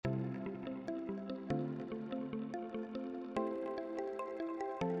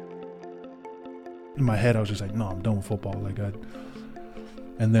in my head, I was just like, no, I'm done with football.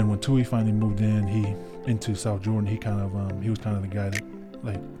 And then when Tui finally moved into South Jordan, he was kind of the guy that,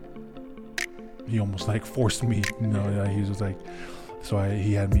 like, he almost like forced me, he was like,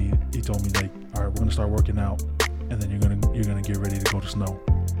 he told me, like, all right, we're gonna start working out, and then you're gonna get ready to go to Snow.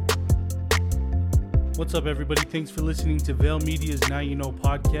 What's up, everybody? Thanks for listening to Vail Media's Now You Know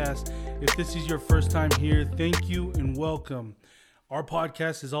podcast. If this is your first time here, thank you and welcome. Our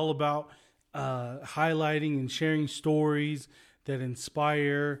podcast is all about highlighting and sharing stories that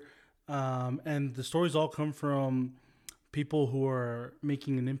inspire, and the stories all come from people who are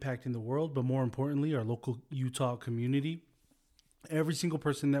making an impact in the world, but more importantly, our local Utah community. Every single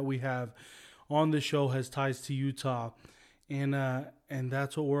person that we have on the show has ties to Utah, and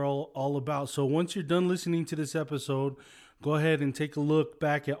that's what we're all about. So once you're done listening to this episode, go ahead and take a look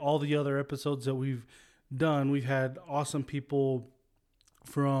back at all the other episodes that we've done. We've had awesome people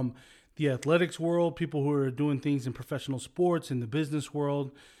from the athletics world, people who are doing things in professional sports, in the business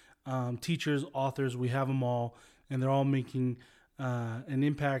world, teachers, authors. We have them all, and they're all making an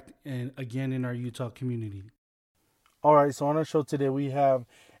impact, and again, in our Utah community. All right, so on our show today, we have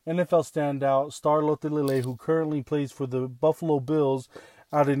NFL standout Star Lotulelei, who currently plays for the Buffalo Bills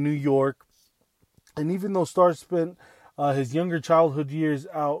out in New York. And even though Star spent his younger childhood years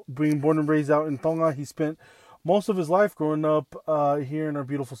out, being born and raised out in Tonga, he spent most of his life growing up here in our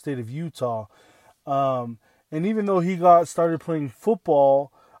beautiful state of Utah. And even though he got started playing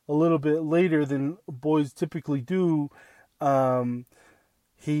football a little bit later than boys typically do,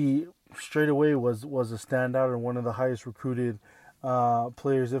 he straight away was a standout and one of the highest recruited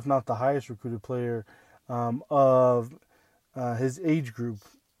players, if not the highest recruited player of his age group.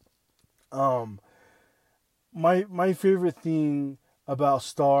 My favorite thing about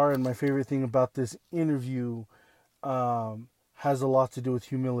Star and my favorite thing about this interview has a lot to do with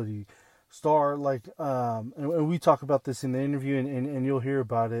humility. Star, and we talk about this in the interview, and you'll hear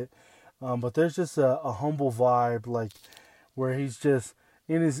about it, but there's just a humble vibe, like, where he's just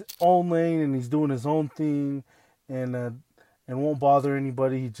in his own lane and he's doing his own thing, and won't bother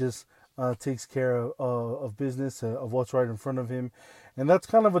anybody. He just takes care of business, of what's right in front of him. And that's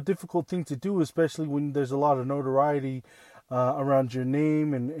kind of a difficult thing to do, especially when there's a lot of notoriety around your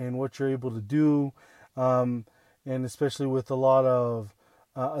name and what you're able to do. And especially with a lot of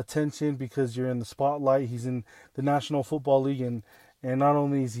attention because you're in the spotlight. He's in the National Football League, and not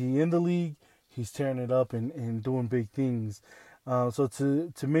only is he in the league, he's tearing it up and doing big things. So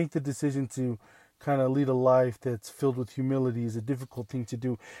to make the decision to kind of lead a life that's filled with humility is a difficult thing to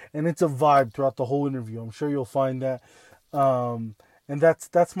do, and it's a vibe throughout the whole interview. I'm sure you'll find that, and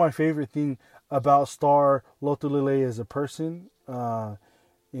that's my favorite thing about Star Lotulelei as a person,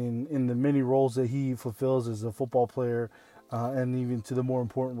 in the many roles that he fulfills as a football player, and even to the more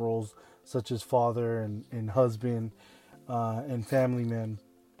important roles such as father and husband, and family man.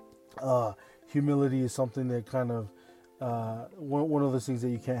 Humility is something that kind of one of those things that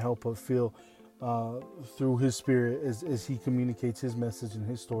you can't help but feel through his spirit as he communicates his message and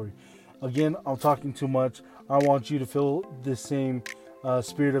his story. Again, I'm talking too much. I want you to feel the same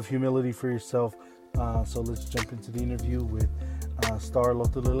spirit of humility for yourself. So let's jump into the interview with Star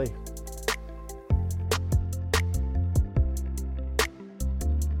Lotulelei.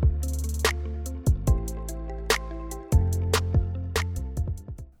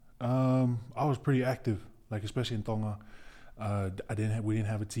 I was pretty active, like, especially in Tonga. We didn't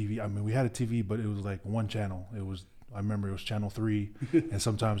have a TV. I mean, we had a TV, but it was like one channel. I remember it was channel 3, and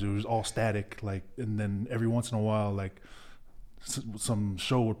sometimes it was all static. Like, and then every once in a while, like, some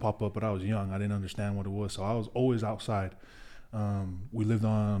show would pop up. But I was young, I didn't understand what it was, so I was always outside. We lived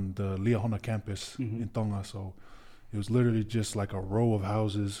on the Liahona campus in Tonga, so it was literally just like a row of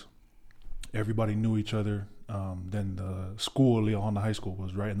houses. Everybody knew each other. Then the school, Liahona High School,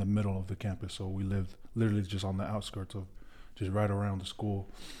 was right in the middle of the campus, so we lived literally just on the outskirts of, just right around the school.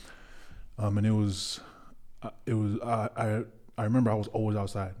 And I remember I was always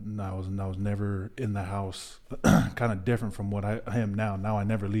outside, and I was never in the house. Kind of different from what I am now. Now I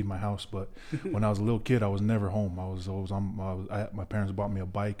never leave my house, but when I was a little kid, I was never home. My parents bought me a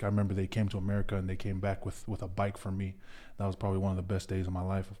bike. I remember they came to America and they came back with a bike for me. That was probably one of the best days of my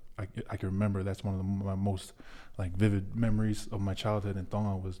life. I can remember. That's one of my most, like, vivid memories of my childhood in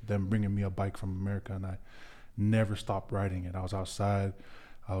Tonga, was them bringing me a bike from America, and I never stopped riding it. I was outside.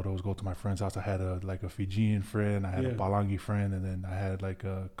 I would always go to my friend's house. I had a Fijian friend, I had a Palangi friend, and then I had like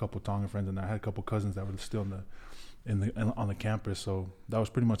a couple Tongan friends, and I had a couple cousins that were still on the campus. So that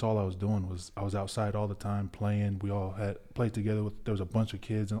was pretty much all I was doing. I was outside all the time playing. We all had played together. There was a bunch of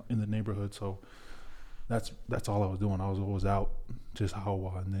kids in the neighborhood, so that's all I was doing. I was always out, just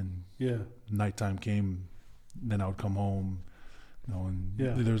Hawa, and then nighttime came, then I would come home, and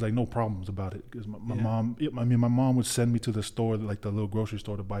there was like no problems about it because my mom. I mean, my mom would send me to the store, like the little grocery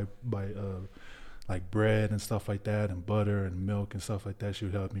store, to buy like bread and stuff like that, and butter and milk and stuff like that. She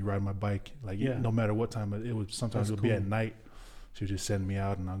would help me ride my bike, like no matter what time it would. Sometimes it would be at night. She would just send me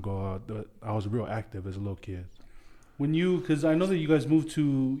out, and I'd go out. I was real active as a little kid. Because I know that you guys moved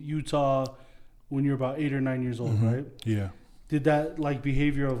to Utah when you were about 8 or 9 years old, right? Yeah. Did that like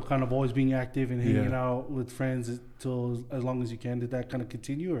behavior of kind of always being active and hanging out with friends till as long as you can, did that kind of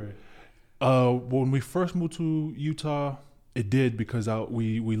continue, or? When we first moved to Utah, it did, because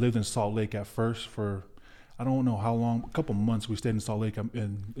we lived in Salt Lake at first for, I don't know how long, a couple months. We stayed in Salt Lake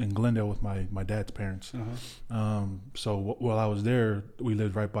in Glendale with my dad's parents. So while I was there, we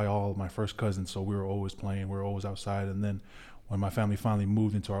lived right by all of my first cousins, so we were always playing, we were always outside. And then when my family finally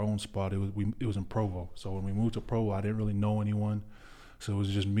moved into our own spot, it was in Provo. So when we moved to Provo, I didn't really know anyone. So it was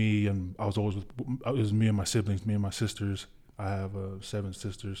just me, and it was me and my siblings, me and my sisters. I have 7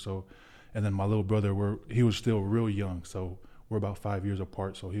 sisters. So, and then my little brother, he was still real young. So we're about 5 years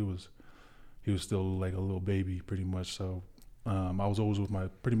apart. So he was still like a little baby, pretty much. So I was always with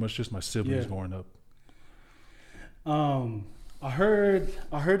pretty much just my siblings growing up. I heard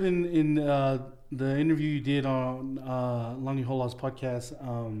in the interview you did on Longy Hola's podcast,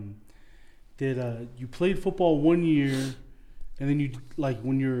 that you played football 1 year, and then you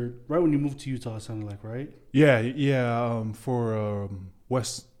when you moved to Utah, it sounded like, right? Yeah. For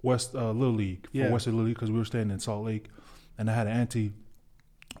West Little League, Western Little League, because we were staying in Salt Lake, and I had an auntie.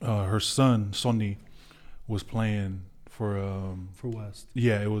 Her son Sonny was playing for West.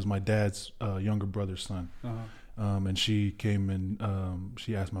 Yeah, it was my dad's younger brother's son. And she came and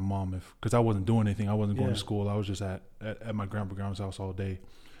she asked my mom because I wasn't doing anything. I wasn't going to school. I was just at my grandma's house all day.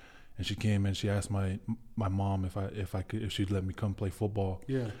 And she came and she asked my mom if she'd let me come play football.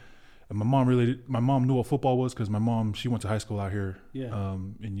 Yeah. And my mom knew what football was, because my mom, she went to high school out here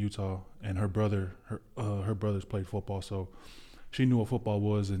in Utah, and her brothers played football, so she knew what football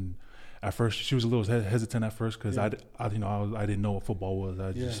was. And at first she was a little hesitant at first, because I didn't know what football was.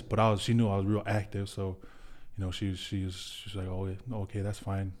 She knew I was real active, so she's like, oh, okay, that's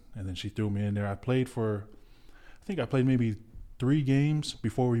fine. And then she threw me in there. I played maybe 3 games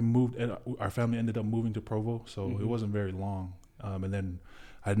before we moved, and our family ended up moving to Provo, so it wasn't very long. And then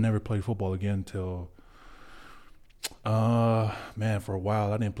I'd never played football again till for a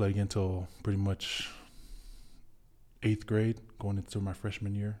while. I didn't play again till pretty much 8th grade, going into my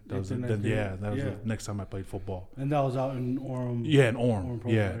freshman year. That was the next time I played football. And that was out in Orem. Yeah, in Orem.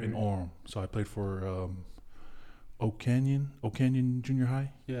 In Orem. So I played for Oak Canyon Junior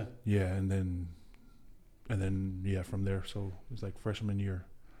High. Yeah. Yeah, and then from there. So it was like freshman year.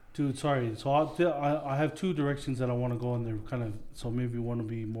 Dude, sorry. So I have 2 directions that I want to go in there, kind of. So maybe one will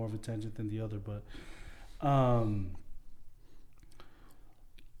be more of a tangent than the other. But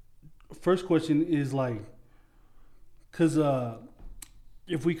first question is because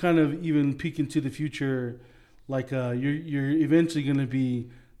if we kind of even peek into the future, you're eventually going to be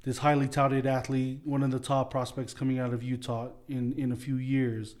this highly touted athlete, one of the top prospects coming out of Utah in a few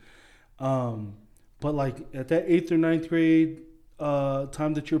years. But at that 8th or 9th grade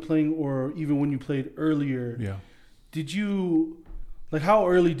time that you're playing, or even when you played earlier, did you how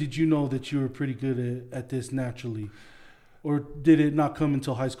early did you know that you were pretty good at this naturally, or did it not come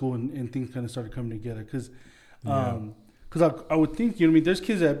until high school and things kind of started coming together? Because I would think, there's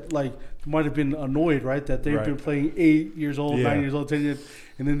kids that might have been annoyed, right, that they've been playing 8 years old, 9 years old, 10 years,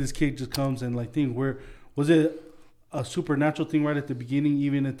 and then this kid just comes and where was it a supernatural thing right at the beginning,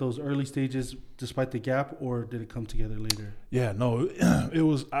 even at those early stages, despite the gap, or did it come together later? Yeah, no, it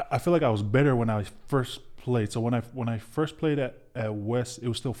was. I feel like I was better when I first played. So when I first played at West, it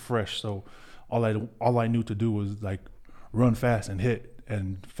was still fresh. So all I knew to do was run fast and hit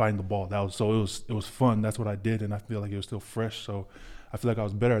and find the ball. It was fun. That's what I did, and I feel like it was still fresh. So I feel like I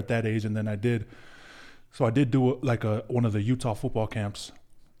was better at that age, and then I did do one of the Utah football camps.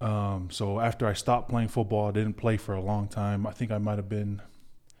 So after I stopped playing football, I didn't play for a long time. I think I might have been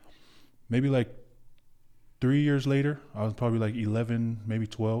maybe 3 years later. I was probably 11, maybe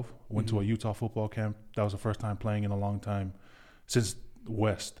 12. Went to a Utah football camp. That was the first time playing in a long time since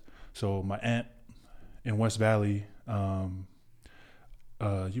West. So my aunt in West Valley, you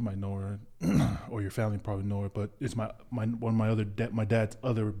might know her, or your family probably know her, but it's my dad's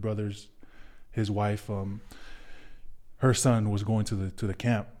other brothers, his wife. Her son was going to the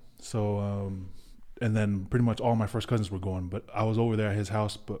camp. So and then pretty much all my first cousins were going, but I was over there at his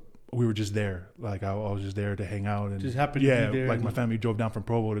house. But we were just there. Like I was just there to hang out and just happened to be there. Like my family drove down from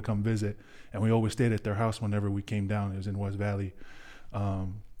Provo to come visit, and we always stayed at their house whenever we came down. It was in West Valley, so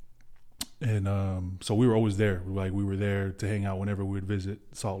we were always there. Like we were there to hang out whenever we would visit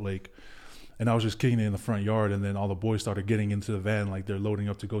Salt Lake. And I was just kicking it in the front yard, and then all the boys started getting into the van, like they're loading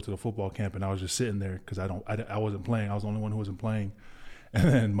up to go to the football camp, and I was just sitting there because I wasn't playing. I was the only one who wasn't playing. And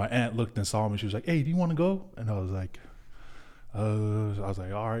then my aunt looked and saw me. She was like, "Hey, do you want to go?" And I was like, I was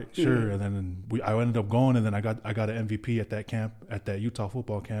like, "All right, sure." And then I ended up going, and then I got an MVP at that camp, at that Utah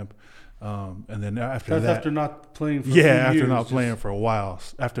football camp. And then after after not playing for playing for a while,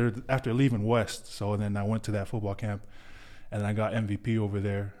 after leaving West. So then I went to that football camp, and then I got MVP over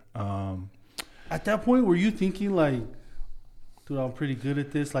there. At that point, were you thinking like, dude, I'm pretty good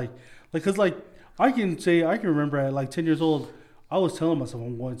at this? Because I can remember at like 10 years old, I was telling myself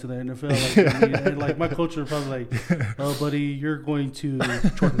I'm going to the NFL. And like my coach was probably like, "Oh, buddy, you're going to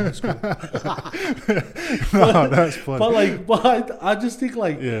Jordan High School." No, that's funny. But I just think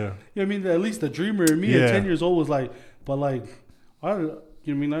like, yeah, you know what I mean, at least the dreamer in me at 10 years old was like, but like, I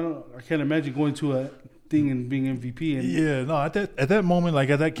can't imagine going to a thing and being MVP. And at that moment, like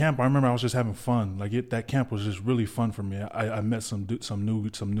at that camp, I remember I was just having fun. Like that camp was just really fun for me. I met some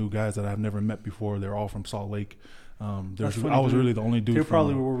new guys that I've never met before. They're all from Salt Lake. I was really the only dude. They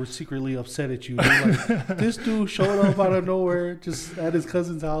probably were secretly upset at you. Like, this dude showed up out of nowhere, just at his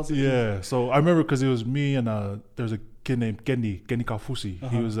cousin's house. Yeah. So I remember because it was me and there's a kid named Kenny Kaufusi.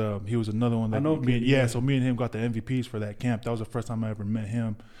 Uh-huh. He was another one that I know. So me and him got the MVPs for that camp. That was the first time I ever met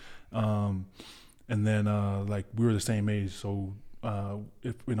him. And then like we were the same age, so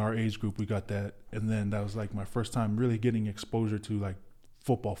if in our age group we got that. And then that was like my first time really getting exposure to like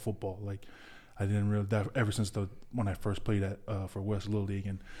football. Like I didn't really that ever since when I first played for West Little League.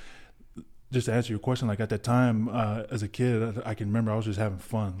 And just to answer your question, like at that time as a kid, I can remember I was just having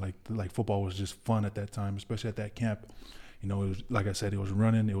fun. Like football was just fun at that time, especially at that camp. You know, it was like I said, it was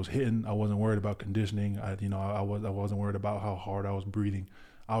running, it was hitting. I wasn't worried about conditioning. I wasn't worried about how hard I was breathing.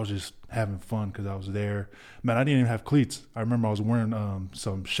 I was just having fun because I was there. Man, I didn't even have cleats. I remember I was wearing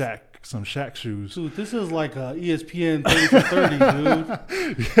some Shaq shoes. Dude, this is like a ESPN 30 for 30,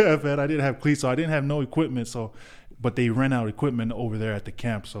 dude. Yeah, man, I didn't have cleats, so I didn't have no equipment. But they ran out equipment over there at the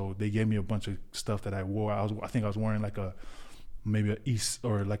camp, so they gave me a bunch of stuff that I wore. I think I was wearing like maybe an East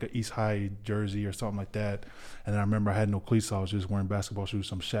High jersey or something like that. And then I remember I had no cleats, so I was just wearing basketball shoes,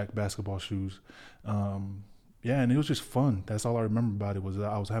 some Shaq basketball shoes. Yeah, and it was just fun. That's all I remember about it was that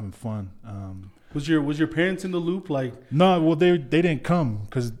I was having fun. Was your parents in the loop? Like no, well they didn't come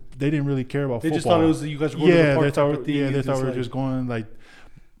because they didn't really care about football. They just thought it was you guys were going to the park. They thought we were just going like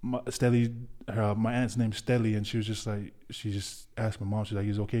my aunt's name's Stelly, and she just asked my mom. She's like,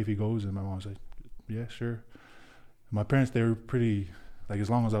 "Is it okay if he goes?" And my mom was like, "Yeah, sure." My parents, they were pretty like as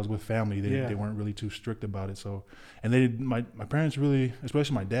long as I was with family, they weren't really too strict about it. So, and my parents really,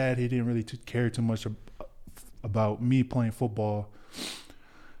 especially my dad, he didn't really care too much about me playing football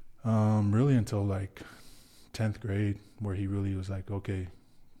really until like 10th grade, where he really was like, okay,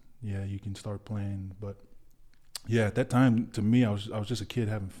 yeah, you can start playing. But yeah, at that time, to me, I was just a kid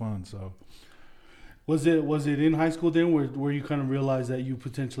having fun. So was it in high school then where you kind of realized that you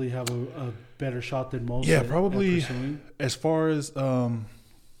potentially have a better shot than most? Yeah, probably. As far as going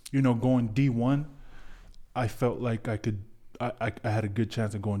D1, I felt like I had a good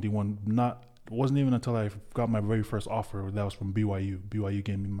chance of going D1. It wasn't even until I got my very first offer that was from BYU. BYU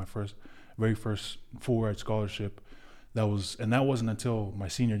gave me my very first full-ride scholarship. That wasn't until my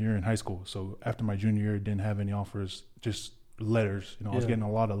senior year in high school. So after my junior year, didn't have any offers, just letters. I was getting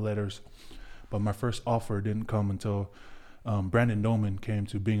a lot of letters, but my first offer didn't come until Brandon Doman came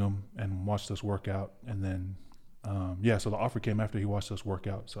to Bingham and watched us work out, and then so the offer came after he watched us work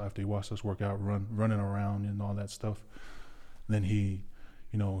out. So after he watched us work out, running around and all that stuff, then he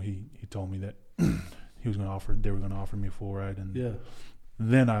told me that they were going to offer me a full ride, and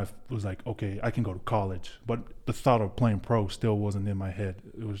then I was like, okay, I can go to college. But the thought of playing pro still wasn't in my head.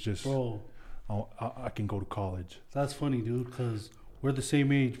 It was just, I can go to college. That's funny, dude, because we're the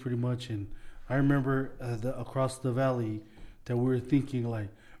same age pretty much, and I remember across the valley that we were thinking like,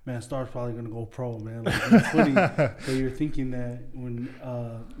 man, Star's probably going to go pro, man. Like, it's funny that you're thinking that when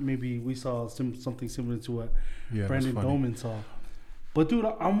maybe we saw something similar to what Brandon Doman saw. But, dude,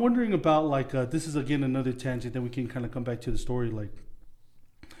 I'm wondering about, like, this is, again, another tangent, then we can kind of come back to the story. Like,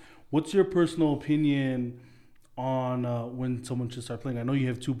 what's your personal opinion on when someone should start playing? I know you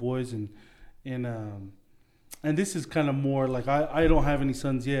have two boys, and this is kind of more, like, I don't have any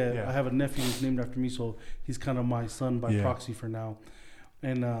sons yet. Yeah. I have a nephew who's named after me, so he's kind of my son by proxy for now.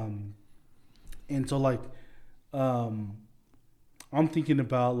 And so, like, I'm thinking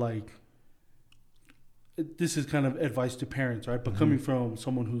about like, this is kind of advice to parents, right? But coming from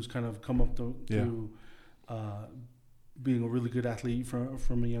someone who's kind of come up to being a really good athlete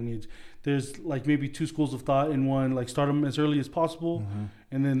from a young age, there's like maybe two schools of thought. In one, like start them as early as possible,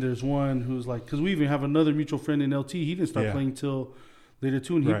 and then there's one who's like, because we even have another mutual friend in LT. He didn't start playing till later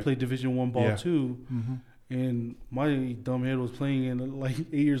too, and he played Division I ball too. And my dumb head was playing in like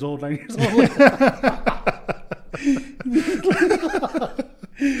 8 years old, 9 years old.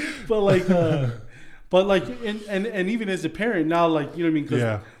 But like, and even as a parent now, like, you know what I mean?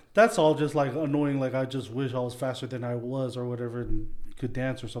 Because that's all just like annoying. Like, I just wish I was faster than I was or whatever and could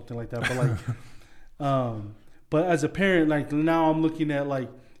dance or something like that. But like, but as a parent, like now I'm looking at like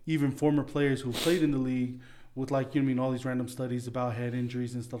even former players who played in the league with like, you know what I mean, all these random studies about head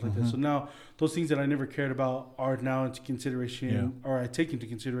injuries and stuff like that. So now those things that I never cared about are now into consideration, or I take into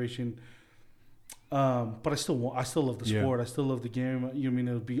consideration. But I still love the sport. I still love the game. You know what I mean?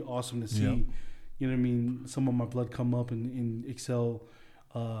 It would be awesome to see, you know what I mean, some of my blood come up and excel.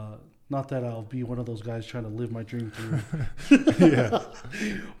 Not that I'll be one of those guys trying to live my dream through.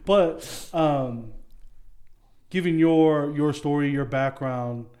 But given your story, your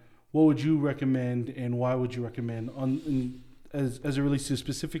background, what would you recommend, and why would you recommend as it relates to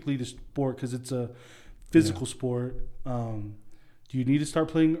specifically the sport, because it's a physical sport? Do you need to start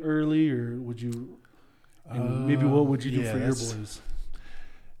playing early, or would you? And maybe what would you do for your boys?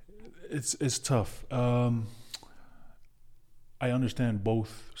 It's tough. I understand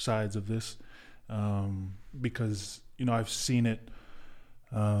both sides of this, because you know I've seen it.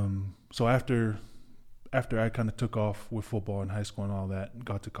 So after I kind of took off with football in high school and all that, and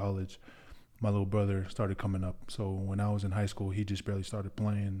got to college, my little brother started coming up. So when I was in high school, he just barely started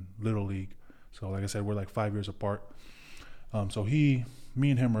playing Little League. So like I said, we're like 5 years apart. So me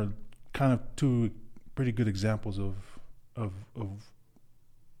and him are kind of two pretty good examples of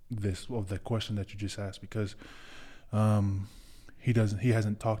the question that you just asked, because he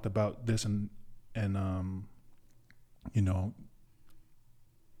hasn't talked about this and you know,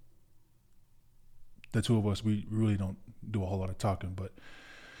 the two of us, we really don't do a whole lot of talking, but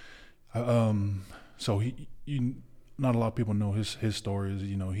so not a lot of people know his story. Is,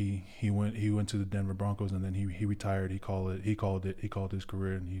 you know, he went to the Denver Broncos, and then he retired. He called his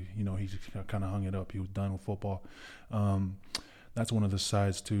career, and he just kind of hung it up. He was done with football. That's one of the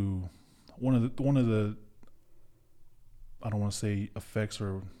sides to one of the I don't want to say effects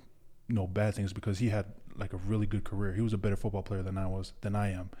or bad things, because he had like a really good career. He was a better football player than I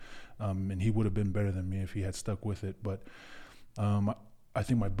am, and he would have been better than me if he had stuck with it. But I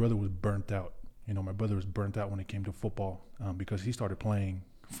think my brother was burnt out. My brother was burnt out when it came to football, because he started playing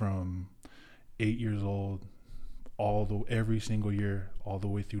from 8 years old every single year, all the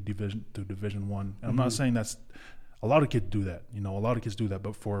way through Division I. And I'm not saying that's a lot of kids do that. A lot of kids do that,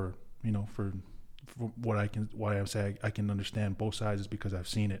 but for why I say I can understand both sides is because I've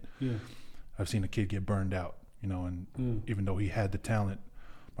seen it. Yeah. I've seen a kid get burned out, and even though he had the talent,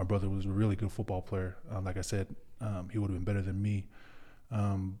 my brother was a really good football player. Like I said, he would have been better than me.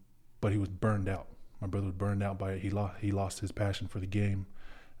 But he was burned out. My brother was burned out by it. He lost his passion for the game.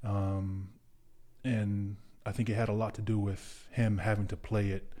 And I think it had a lot to do with him having to play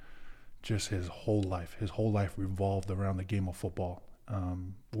it just his whole life. His whole life revolved around the game of football.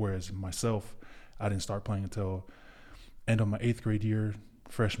 Whereas myself, I didn't start playing until end of my 8th grade year,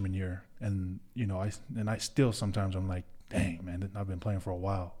 freshman year. And, I still sometimes I'm like, dang, man, I've been playing for a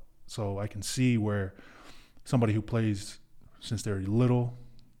while. So I can see where somebody who plays since they're little,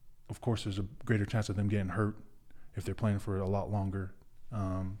 of course, there's a greater chance of them getting hurt if they're playing for a lot longer.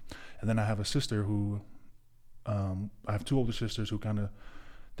 And then I have a sister who, I have two older sisters who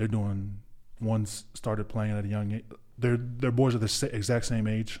one's started playing at a young age. Their boys are the exact same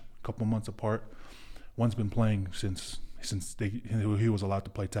age, a couple months apart. One's been playing since he was allowed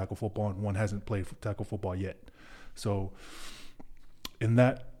to play tackle football, and one hasn't played tackle football yet. So in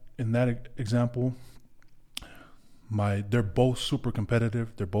that example, they're both super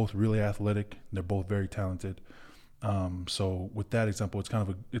competitive. They're both really athletic. They're both very talented. So with that example, it's kind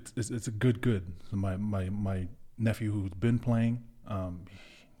of it's a good. So my nephew who's been playing,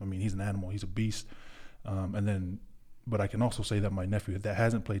 he's an animal. He's a beast. But I can also say that my nephew that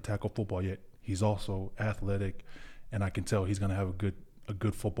hasn't played tackle football yet, he's also athletic, and I can tell he's going to have a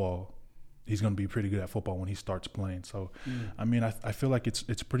good football. He's going to be pretty good at football when he starts playing. So, I feel like it's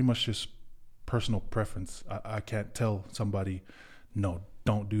pretty much just personal preference. I can't tell somebody, no,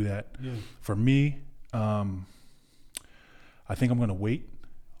 don't do that. Yeah. For me, I think I'm going to wait.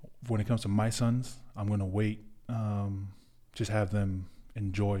 When it comes to my sons, I'm going to wait. Just have them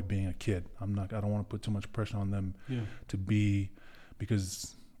enjoy being a kid. I don't want to put too much pressure on them to be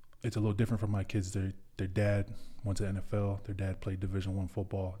because it's a little different from my kids. Their dad went to NFL. Their dad played Division I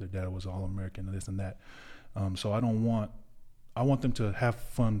football. Their dad was All-American and this and that. So I want them to have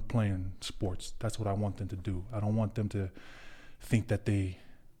fun playing sports. That's what I want them to do. I don't want them to think that they,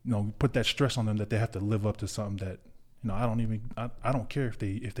 put that stress on them that they have to live up to something that, I don't care if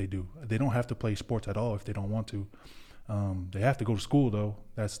they do. They don't have to play sports at all if they don't want to. They have to go to school though.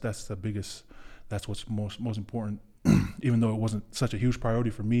 That's the biggest. That's what's most important. Even though it wasn't such a huge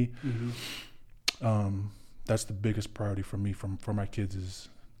priority for me, that's the biggest priority for me for my kids. Is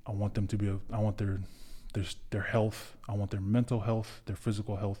I want them to be. I want their health. I want their mental health, their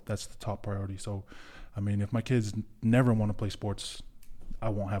physical health. That's the top priority. So, I mean, if my kids never want to play sports, I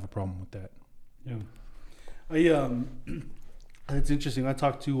won't have a problem with that. Yeah. It's interesting. I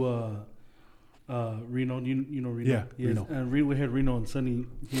talked to Reno. You know Reno. Yeah, Reno. And we had Reno and Sonny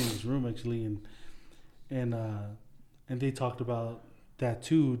here in his room actually, and they talked about that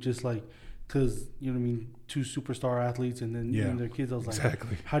too. Just like, because two superstar athletes and then their kids. I was like,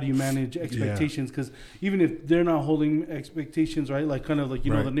 exactly. How do you manage expectations? Because even if they're not holding expectations, right? Like kind of like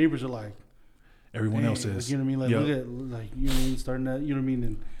the neighbors are like, everyone else is. You know what I mean? Like look at starting that. You know what I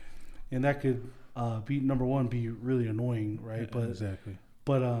mean? And that could be number one, be really annoying, right? But exactly.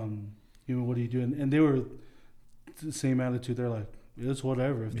 But what do you do? And they were the same attitude. They're like, it's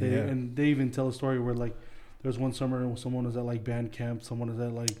whatever. If they and they even tell a story where like there's one summer when someone was at like band camp, someone was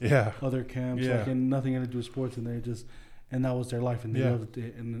at like other camps, like and nothing had to do with sports, and that was their life, and they loved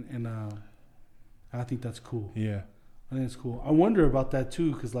it, and I think that's cool. Yeah, I think it's cool. I wonder about that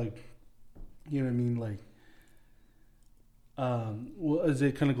too, because like, you know what I mean, like. Well, as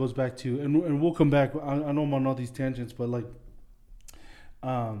it kind of goes back to, and we'll come back. I know I'm on all these tangents, but like,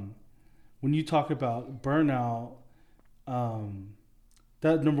 when you talk about burnout,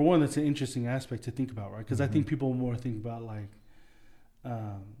 that number one, that's an interesting aspect to think about, right? Because I think people more think about like,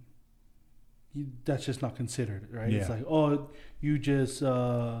 that's just not considered, right? Yeah. It's like, oh, you just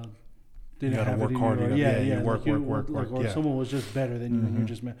didn't have work it in hard. you Work. Or someone was just better than you, and you're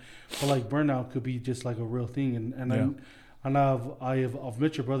just mad. But like burnout could be just like a real thing, and I've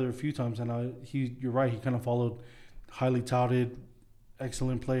met your brother a few times, and you're right. He kind of followed highly touted,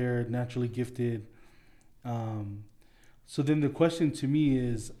 excellent player, naturally gifted. So then the question to me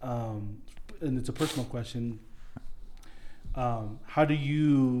is, and it's a personal question. How do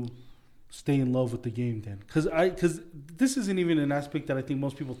you stay in love with the game then? Because this isn't even an aspect that I think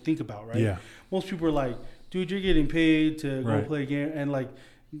most people think about, right? Yeah. Most people are like, dude, you're getting paid to go Right. play a game, and like.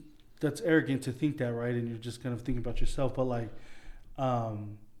 That's arrogant to think that, right? And you're just kind of thinking about yourself. But like,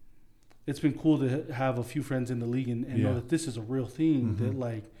 it's been cool to have a few friends in the league and know that this is a real thing. That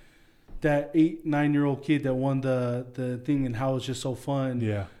like that 8-9-year-old kid that won the thing, and how it's just so fun.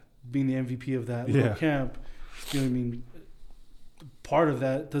 Yeah, being the MVP of that little camp. You know what I mean? Part of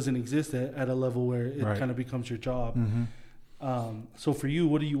that doesn't exist at a level where it kind of becomes your job. So for you,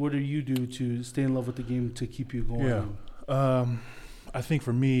 what do you do to stay in love with the game to keep you going? Yeah, I think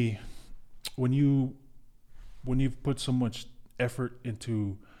for me, when you've put so much effort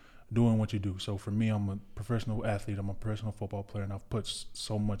into doing what you do. So for me, I'm a professional athlete. I'm a professional football player, and I've put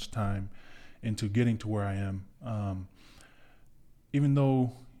so much time into getting to where I am. Even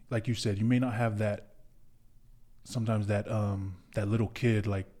though, like you said, you may not have that. Sometimes that little kid,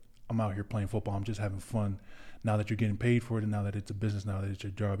 like, I'm out here playing football, I'm just having fun. Now that you're getting paid for it, and now that it's a business, now that it's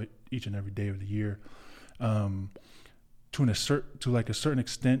your job each and every day of the year, to a certain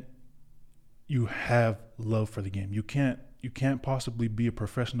extent, you have love for the game. You can't possibly be a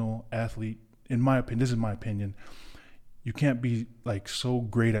professional athlete, in my opinion. This is my opinion. You can't be like so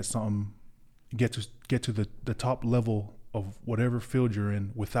great at something, get to the top level of whatever field you're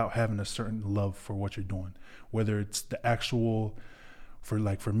in without having a certain love for what you're doing. Whether it's the actual, for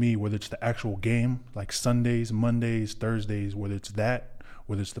me, whether it's the actual game, like Sundays, Mondays, Thursdays, whether it's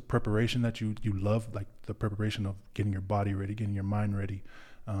the preparation that you love, like the preparation of getting your body ready, getting your mind ready,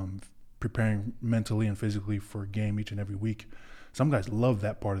 preparing mentally and physically for a game each and every week. Some guys love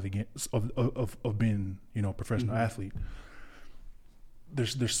that part of the game of being, a professional athlete.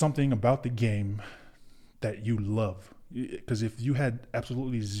 There's something about the game that you love, because if you had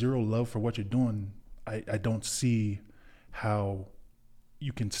absolutely zero love for what you're doing, I don't see how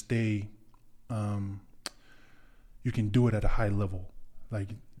you can stay, you can do it at a high level. Like,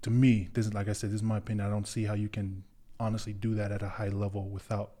 to me, this is my opinion. I don't see how you can honestly do that at a high level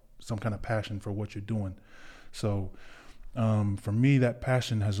without some kind of passion for what you're doing. So, for me, that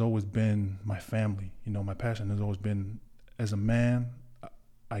passion has always been my family. My passion has always been, as a man,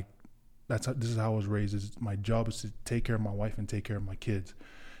 this is how I was raised. My job is to take care of my wife and take care of my kids.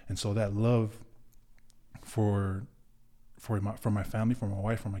 And so that love for for my family, for my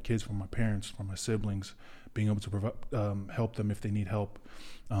wife, for my kids, for my parents, for my siblings, being able to provide, help them if they need help.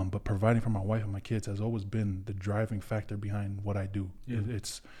 But providing for my wife and my kids has always been the driving factor behind what I do. Yeah.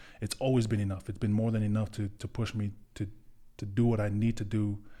 It's always been enough. It's been more than enough to push me to do what I need to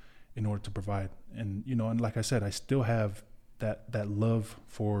do in order to provide. And, and like I said, I still have that love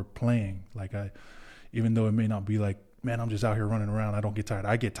for playing. Like even though it may not be like, man, I'm just out here running around, I don't get tired.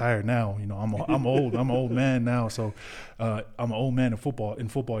 I get tired now. I'm old. I'm an old man now. So I'm an old man in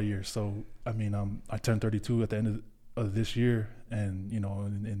football years. So, I mean, I turned 32 at the end of this year, and,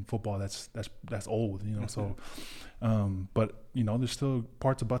 in football, that's old, so, but, there's still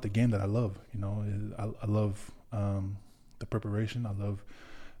parts about the game that I love. I love the preparation. I love,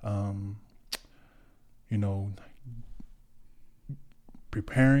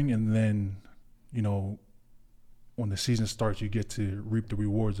 preparing, and then, when the season starts, you get to reap the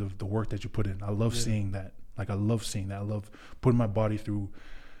rewards of the work that you put in. I love seeing that. Like, I love seeing that. I love putting my body through,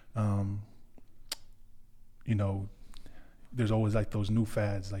 there's always like those new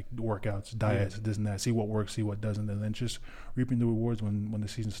fads, like workouts, diets, this and that. See what works, see what doesn't, and then just reaping the rewards when the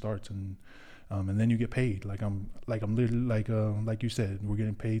season starts, and then you get paid. Like I'm literally like you said, we're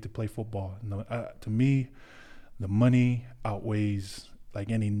getting paid to play football. And to me, the money outweighs like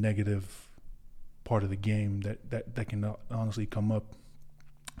any negative part of the game that can honestly come up.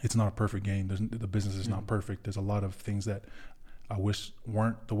 It's not a perfect game. The business is not perfect. There's a lot of things that I wish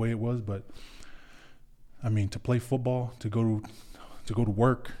weren't the way it was, but I mean, to play football, to go to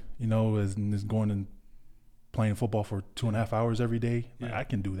work, is going and playing football for 2.5 hours every day. Like, I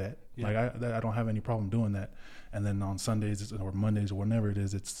can do that. Yeah. Like I don't have any problem doing that. And then on Sundays or Mondays or whenever it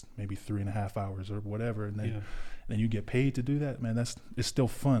is, it's maybe 3.5 hours or whatever. And then you get paid to do that, man. It's still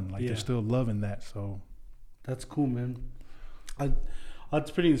fun. Like they're still loving that. So that's cool, man.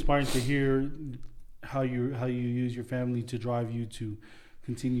 It's pretty inspiring to hear how you use your family to drive you to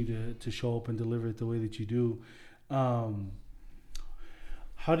continue to show up and deliver it the way that you do. How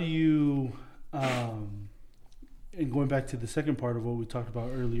do you, and going back to the second part of what we talked about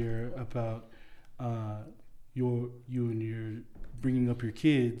earlier about you and your bringing up your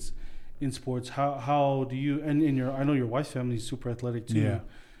kids in sports, how do you, and I know your wife's family is super athletic too.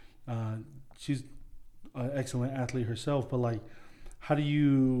 Yeah. She's an excellent athlete herself, but like, how do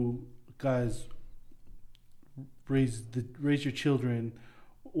you guys raise your children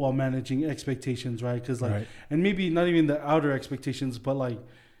while managing expectations, right? Because like, and maybe not even the outer expectations, but like,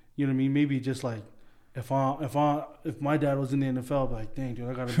 you know what I mean? Maybe just like, if my dad was in the NFL, I'd be like, dang, dude,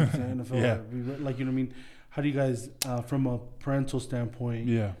 I gotta be in the NFL. Like, you know what I mean? How do you guys, from a parental standpoint,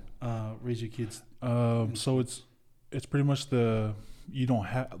 raise your kids? So it's pretty much you don't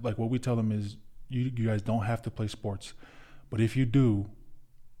have, like, what we tell them is you guys don't have to play sports, but if you do,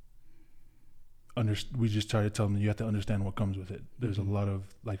 we just try to tell them you have to understand what comes with it. There's a lot of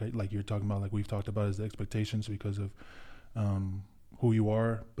like you're talking about, like we've talked about, is the expectations because of who you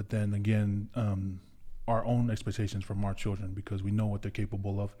are, but then again, our own expectations from our children, because we know what they're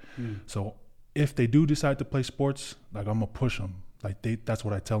capable of. So if they do decide to play sports, like, I'm gonna push them. Like, that's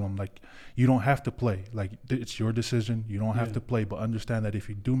what I tell them. Like, you don't have to play. Like, it's your decision. You don't have to play, but understand that if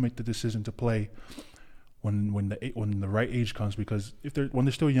you do make the decision to play, when the right age comes, because when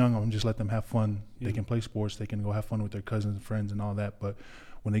they're still young, I'm just let them have fun. They can play sports. They can go have fun with their cousins and friends and all that. But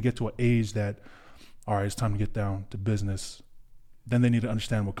when they get to an age that, all right, it's time to get down to business, then they need to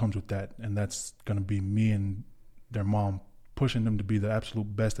understand what comes with that. And that's going to be me and their mom pushing them to be the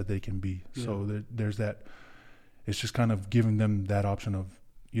absolute best that they can be. Yeah. So there's that. It's just kind of giving them that option of,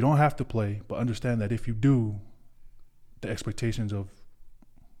 you don't have to play, but understand that if you do, the expectations of,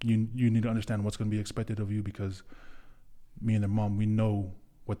 you need to understand what's going to be expected of you, because me and their mom, we know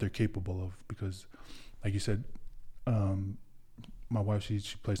what they're capable of, because like you said, my wife, she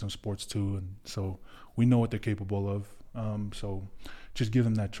plays some sports too, and so we know what they're capable of. So just give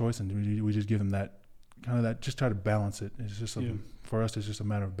them that choice, and we just give them that kind of that, just try to balance it. It's just for us, it's just a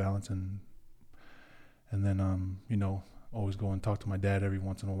matter of balance, and then always go and talk to my dad every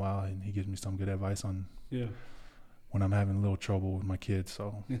once in a while, and he gives me some good advice on when I'm having a little trouble with my kids.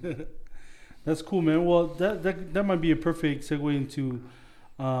 So that's cool, man. Well, that might be a perfect segue into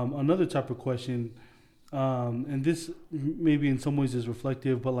another type of question, and this maybe in some ways is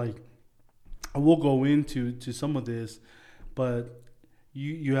reflective, but like, I will go into some of this. But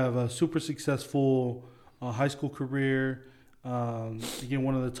you have a super successful high school career. Again,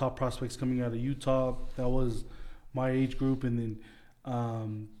 one of the top prospects coming out of Utah. That was my age group, and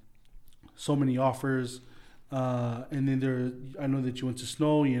then so many offers. And then I know that you went to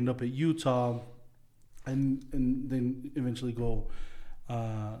Snow. You end up at Utah, and then eventually go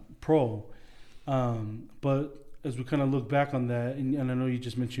pro. But as we kind of look back on that, and I know you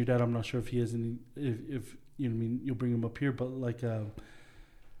just mentioned your dad. I'm not sure if he has any, if you know, what I mean, you'll bring him up here, but like,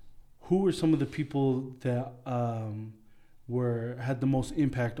 who were some of the people that had the most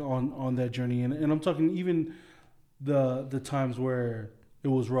impact on that journey? And I'm talking even the times where it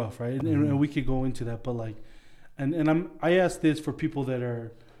was rough, right? And we could go into that, but like, and I ask this for people that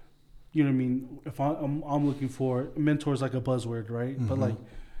are, you know what I mean? If I'm looking for mentors, like a buzzword, right? But like,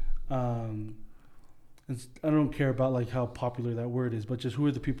 I don't care about like how popular that word is, but just who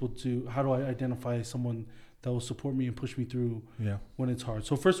are the people how do I identify someone that will support me and push me through when it's hard?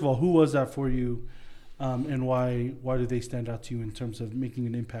 So first of all, who was that for you, and why do they stand out to you in terms of making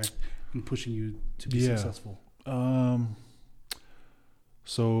an impact and pushing you to be successful?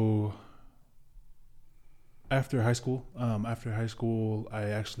 So after high school, I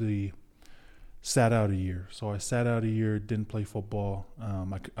actually sat out a year. So I sat out a year, didn't play football.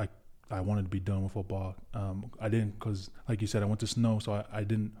 I wanted to be done with football. I didn't, because like you said, I went to Snow, so I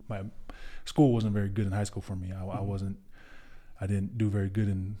didn't. My school wasn't very good in high school for me. I didn't do very good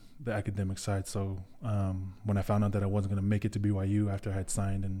in the academic side. So when I found out that I wasn't going to make it to BYU after I had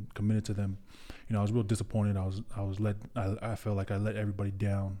signed and committed to them, you know, I was real disappointed. I felt like I let everybody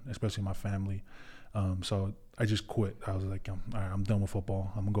down, especially my family. So I just quit. I was like, all right, I'm done with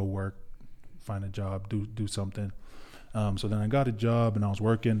football. I'm gonna go work, find a job, do something. So then I got a job and I was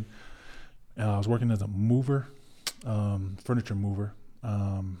working. I was working as a mover, furniture mover,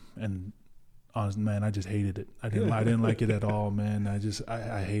 and honestly, man, I just hated it. I didn't like it at all, man.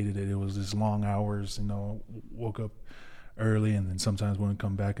 I hated it. It was just long hours. You know, woke up early and then sometimes wouldn't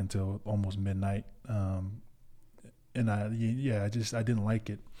come back until almost midnight. And I didn't like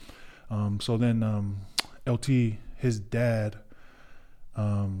it. So then LT, his dad,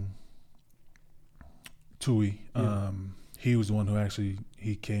 Tui, he was the one who actually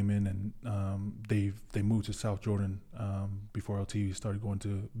he came in and they moved to South Jordan before LT started going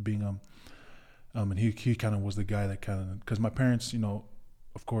to Bingham, and he kind of was the guy that because my parents, you know,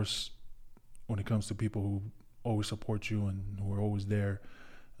 of course, when it comes to people who always support you and who are always there,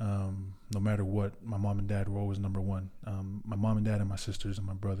 no matter what, my mom and dad were always number one. My mom and dad and my sisters and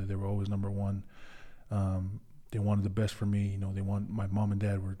my brother, they were always number one. They wanted the best for me. You know, my mom and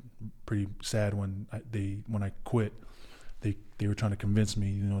dad were pretty sad when I quit. They were trying to convince me,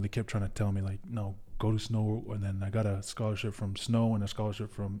 you know, they kept trying to tell me like, no, go to Snow. And then I got a scholarship from Snow and a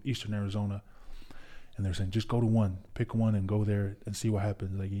scholarship from Eastern Arizona. And they're saying, just go to one, pick one and go there and see what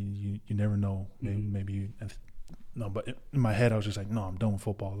happens. Like you never know. But in my head, I was just like, no, I'm done with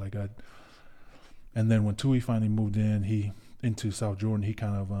football. And then when Tui finally moved into South Jordan, he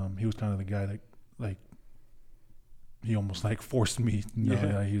was kind of the guy that like, he almost like forced me, you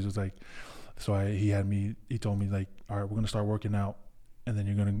know, he was just like, so he told me like, all right, we're going to start working out and then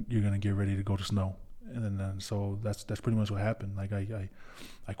you're going to get ready to go to Snow. And then, so that's pretty much what happened. Like I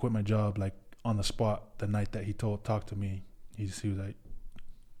quit my job, like on the spot the night that he talked to me. He was like,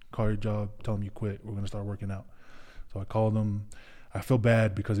 call your job, tell him you quit. We're going to start working out. So I called him. I feel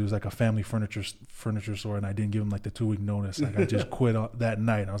bad because it was like a family furniture store and I didn't give him like the 2-week notice. Like I just quit that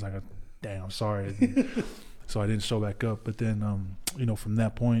night. I was like, damn, I'm sorry. So I didn't show back up. But then, you know, from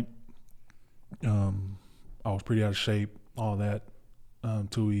that point, I was pretty out of shape, all that.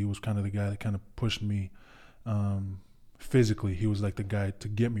 Tui was kind of the guy that kind of pushed me physically. He was like the guy to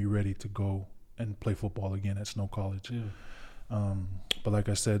get me ready to go and play football again at Snow College. Yeah. But like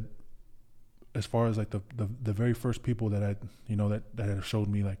I said, as far as like the very first people that that had showed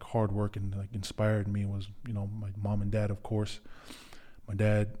me like hard work and like inspired me was, you know, my mom and dad, of course. My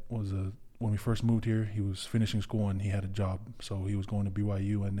dad was when we first moved here, he was finishing school and he had a job. So he was going to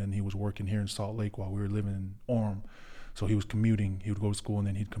BYU and then he was working here in Salt Lake while we were living in Orem. So he was commuting. He would go to school and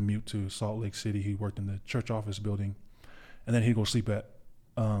then he'd commute to Salt Lake City. He worked in the church office building. And then he'd go sleep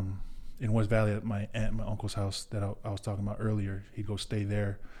in West Valley at my aunt and my uncle's house that I was talking about earlier. He'd go stay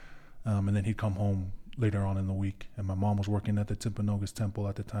there. And then he'd come home later on in the week. And my mom was working at the Timpanogos Temple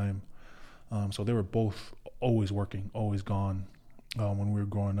at the time. So they were both always working, always gone when we were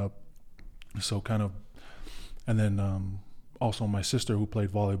growing up. So kind of, and then also my sister who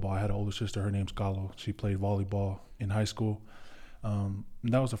played volleyball. I had an older sister. Her name's Galo. She played volleyball in high school.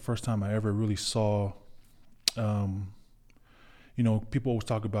 That was the first time I ever really saw, you know, people always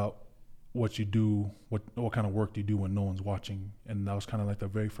talk about what you do, what kind of work do you do when no one's watching. And that was kind of like the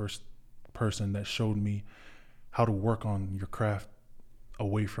very first person that showed me how to work on your craft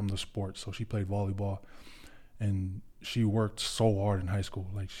away from the sport. So she played volleyball and she worked so hard in high school.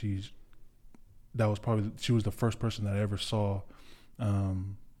 Like she was the first person that I ever saw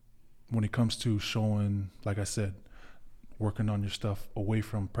when it comes to showing, like I said, working on your stuff away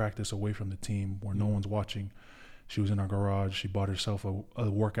from practice, away from the team where no one's watching. She was in our garage. She bought herself a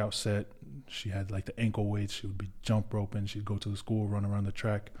workout set. She had like the ankle weights. She would be jump roping. She'd go to the school, run around the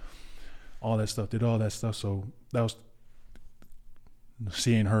track, all that stuff. Did all that stuff. So that was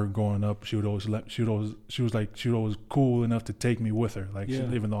seeing her growing up. She was always cool enough to take me with her. Like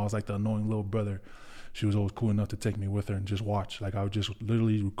even though I was like the annoying little brother, she was always cool enough to take me with her and just watch. Like I would just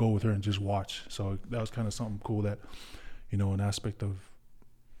literally go with her and just watch. So that was kind of something cool that, an aspect of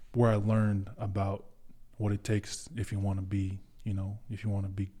where I learned about what it takes if you want to be, if you want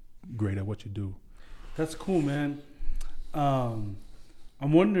to be great at what you do. That's cool, man. I'm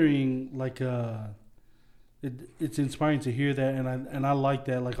wondering, like, it's inspiring to hear that, and I like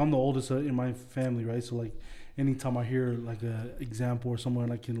that. Like, I'm the oldest in my family, right? So, like, anytime I hear like a example or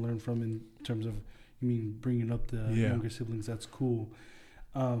someone I can learn from in terms of, bringing up the younger siblings, that's cool.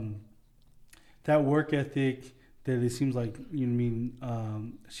 That work ethic that it seems like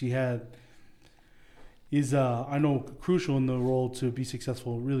she had is I know crucial in the role to be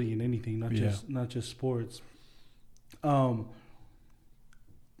successful really in anything, not just sports.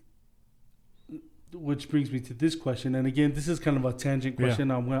 Which brings me to this question, and again, this is kind of a tangent question.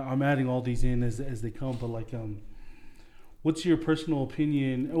 Yeah. I'm adding all these in as they come, but like, what's your personal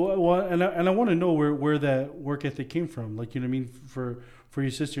opinion? Well, and I want to know where that work ethic came from. Like, for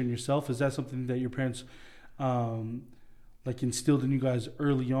your sister and yourself, is that something that your parents like instilled in you guys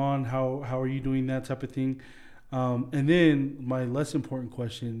early on? How are you doing that type of thing? And then my less important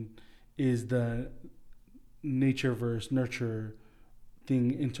question is the nature versus nurture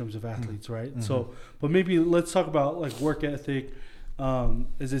thing in terms of athletes, right? Mm-hmm. So, but maybe let's talk about like work ethic.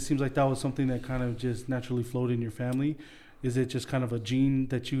 As it seems like that was something that kind of just naturally flowed in your family. Is it just kind of a gene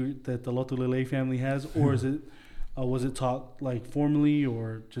that the Lotulelei family has, or is it was it taught like formally,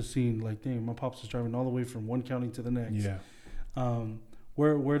 or just seeing like, dang, my pops is driving all the way from one county to the next? Yeah.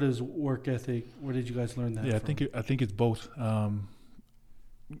 Where does work ethic? Where did you guys learn that? Yeah, from? I think it's both.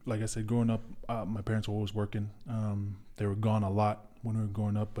 Like I said, growing up, my parents were always working. They were gone a lot when we were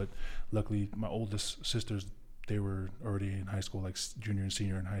growing up, but luckily my oldest sisters, they were already in high school, like junior and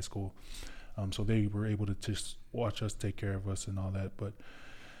senior in high school. So they were able to just watch us, take care of us and all that. But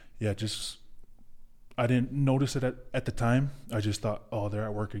yeah, I didn't notice it at the time. I just thought, oh, they're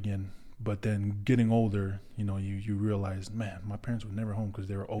at work again. But then getting older, you realize, man, my parents were never home because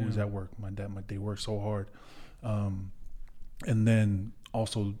they were always at work. They worked so hard. And then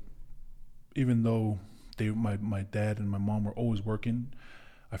also, even though my dad and my mom were always working,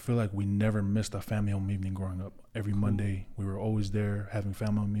 I feel like we never missed a family home evening growing up. Every Monday, we were always there having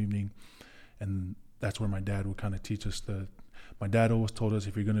family home evening. And that's where my dad would kind of teach us my dad always told us,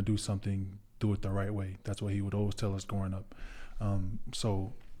 if you're going to do something, do it the right way. That's what he would always tell us growing up.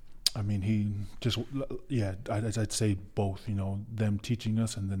 So, he just, I'd say both, them teaching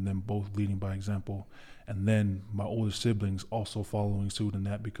us and then them both leading by example. And then my older siblings also following suit in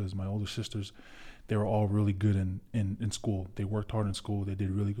that, because my older sisters, they were all really good in school. They worked hard in school. They did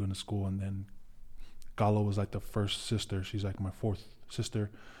really good in school. And then Galo was like the first sister. She's like my fourth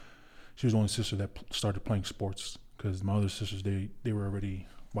sister. She was the only sister that started playing sports, because my other sisters, they were already,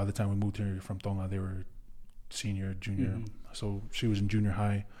 by the time we moved here from Tonga, they were senior, junior. Mm-hmm. So she was in junior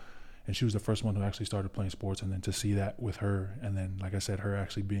high, and she was the first one who actually started playing sports. And then to see that with her, and then, like I said, her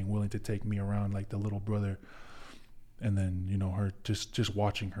actually being willing to take me around like the little brother, and then, her just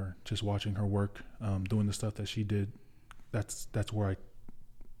watching her work, doing the stuff that she did. That's where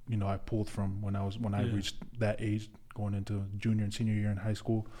I pulled from when I reached that age, going into junior and senior year in high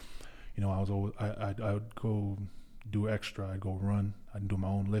school. I would go do extra. I'd go run. I'd do my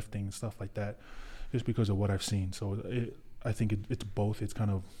own lifting and stuff like that, just because of what I've seen. So I think it's both. It's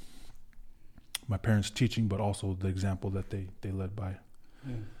kind of my parents teaching, but also the example that they led by.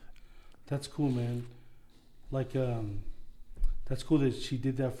 Yeah. That's cool, man. Like, that's cool that she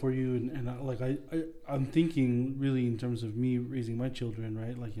did that for you. And I'm thinking really in terms of me raising my children,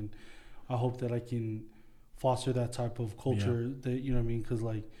 right? Like, and I hope that I can foster that type of culture that, because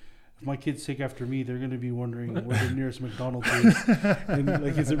like, if my kids take after me, they're going to be wondering where the nearest McDonald's is. And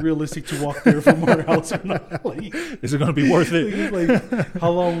like, is it realistic to walk there from our house or not? Like, is it going to be worth it? Like, how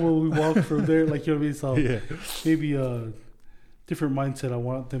long will we walk from there? Like, you know what I mean? So maybe a different mindset I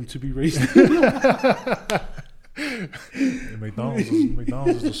want them to be raised in. McDonald's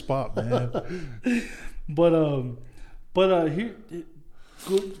is the spot, man. But here,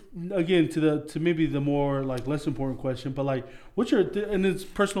 again, to maybe the more like less important question, but like, what's your, and it's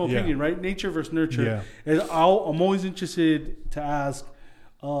personal opinion, right? Nature versus nurture. Yeah. And I'm always interested to ask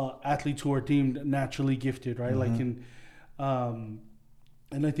athletes who are deemed naturally gifted, right? Mm-hmm. Like,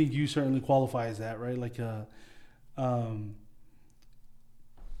 and I think you certainly qualify as that, right? Like,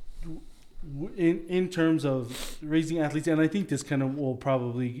 in terms of raising athletes, and I think this kind of will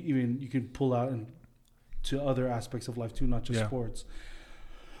probably even you can pull out into other aspects of life too, not just sports.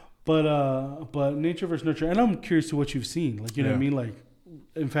 But nature versus nurture, and I'm curious to what you've seen. Like, you know what I mean? Like,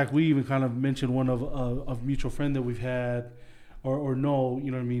 in fact, we even kind of mentioned one of a mutual friend that we've had, or know,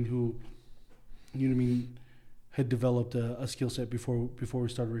 you know what I mean, who, you know what I mean, had developed a skill set before we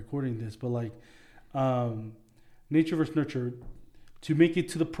started recording this. But like, nature versus nurture, to make it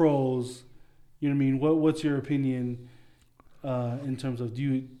to the pros, you know what I mean? What's your opinion in terms of do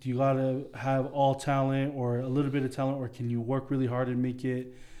you gotta have all talent or a little bit of talent, or can you work really hard and make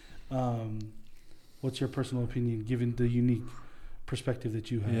it? What's your personal opinion, given the unique perspective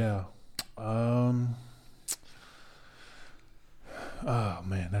that you have? Yeah. Oh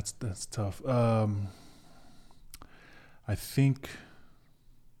man, that's tough. I think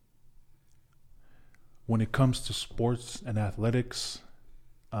when it comes to sports and athletics,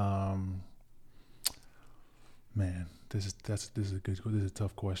 man, this is a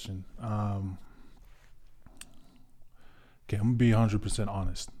tough question. Okay, I'm gonna be 100%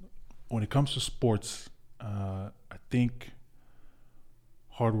 honest. When it comes to sports, I think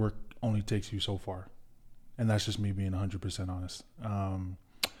hard work only takes you so far. And that's just me being 100% honest. I'm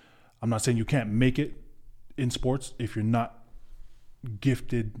not saying you can't make it in sports if you're not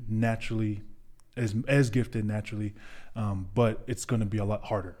gifted naturally, as gifted naturally, but it's going to be a lot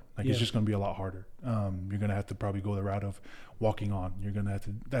harder. It's just going to be a lot harder. You're going to have to probably go the route of walking on. You're going to have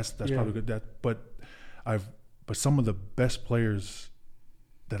to. That's probably good. But some of the best players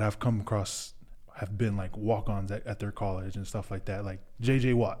that I've come across have been like walk-ons at their college and stuff like that. Like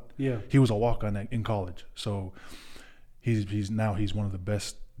J.J. Watt. Yeah. He was a walk-on in college. So he's one of the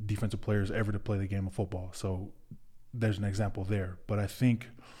best defensive players ever to play the game of football. So there's an example there. But I think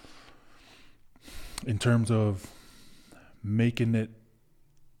in terms of making it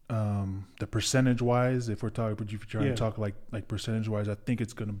the percentage-wise, if you're trying to talk like percentage-wise, I think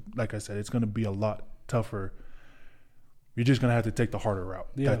it's gonna, like I said, it's gonna be a lot tougher. You're just gonna have to take the harder route.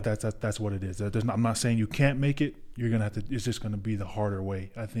 Yeah. That's what it is. I'm not saying you can't make it. You're gonna have to. It's just gonna be the harder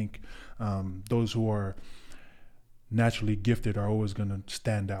way. I think those who are naturally gifted are always gonna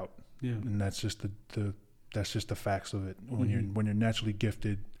stand out. Yeah. And that's just the facts of it. When you're naturally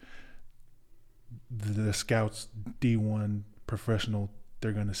gifted, the scouts, D1, professional,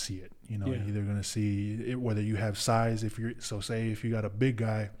 they're gonna see it. You know, they're gonna see it, whether you have size. If you got a big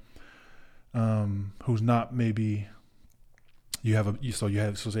guy who's not maybe. Say you have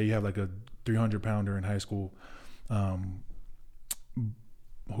like a 300-pounder in high school,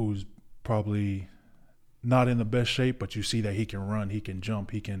 who's probably not in the best shape, but you see that he can run, he can jump,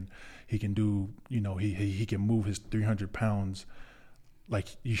 he can do, you know, he can move his 300 pounds. Like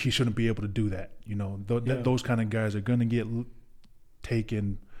he shouldn't be able to do that. You know, those kind of guys are gonna get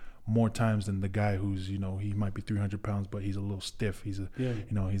taken more times than the guy who's, you know, he might be 300 pounds, but he's a little stiff. He's a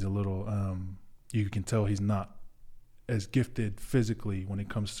little. You can tell he's not as gifted physically when it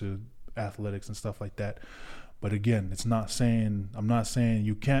comes to athletics and stuff like that. But again, I'm not saying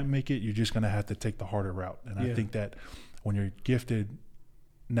you can't make it. You're just going to have to take the harder route. And I think that when you're gifted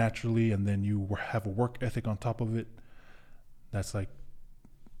naturally and then you have a work ethic on top of it, that's like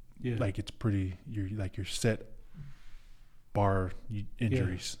it's pretty, you're set bar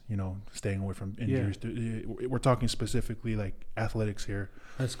injuries, you know, staying away from injuries. We're talking specifically like athletics here.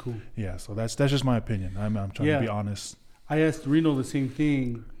 That's cool. Yeah. So that's just my opinion. I'm trying to be honest. I asked Reno the same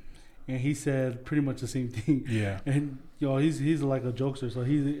thing, and he said pretty much the same thing. Yeah. And he's like a jokester, so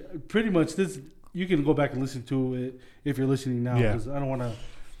he's pretty much this. You can go back and listen to it if you're listening now, because I don't want to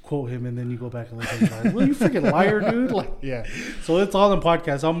quote him and then you go back and listen. Like, well, you freaking liar, dude! Like, So it's all in the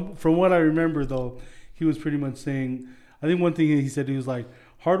podcast. From what I remember, though, he was pretty much saying. I think one thing he said, he was like,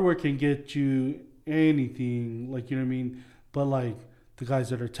 hard work can get you anything, like, you know what I mean? But like the guys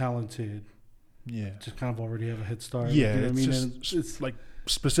that are talented. Yeah, just kind of already have a head start. Yeah, you know what I mean? It's like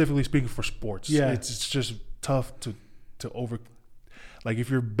specifically speaking for sports. Yeah, it's just tough to over. Like if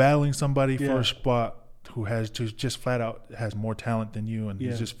you're battling somebody for a spot who has just flat out has more talent than you and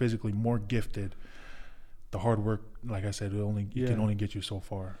is just physically more gifted, the hard work, like I said, it can only get you so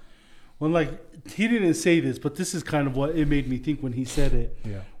far. Well, like he didn't say this, but this is kind of what it made me think when he said it.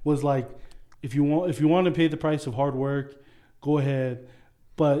 Yeah, was like if you want to pay the price of hard work, go ahead.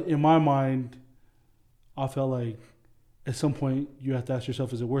 But in my mind, I felt like at some point you have to ask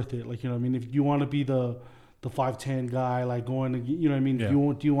yourself, is it worth it? Like, you know what I mean? If you want to be the 5'10" guy, like going to, you know what I mean? Yeah.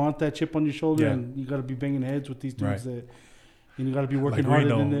 Do you want that chip on your shoulder and you got to be banging heads with these dudes and you got to be working harder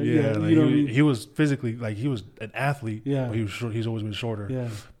than that. Yeah, like you know what I mean? He was physically, like he was an athlete, but he was short. He's always been shorter. Yeah.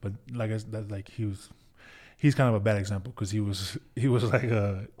 But like he's kind of a bad example because he was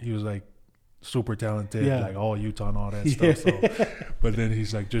like super talented, Yeah. like all Utah and all that stuff. So, but then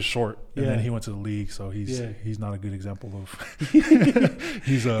he's like just short, and then he went to the league, so he's not a good example of.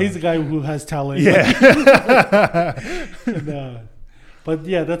 he's the guy who has talent. Yeah. And, but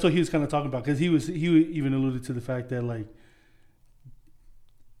yeah, that's what he was kind of talking about, because he even alluded to the fact that like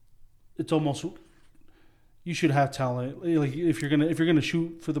it's almost you should have talent. Like if you're gonna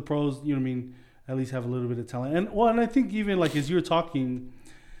shoot for the pros, you know what I mean. At least have a little bit of talent, and I think even like as you were talking,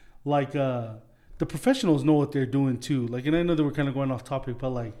 like the professionals know what they're doing too. Like, and I know that we're kind of going off topic, but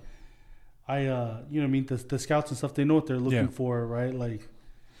like you know what I mean, the scouts and stuff, they know what they're looking for, right? Like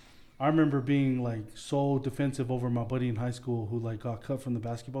I remember being like so defensive over my buddy in high school who like got cut from the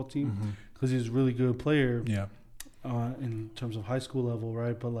basketball team because he was a really good player, in terms of high school level,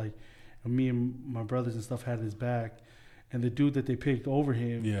 right? But like me and my brothers and stuff had his back. And the dude that they picked over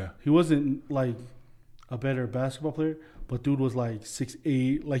him, he wasn't like a better basketball player, but dude was like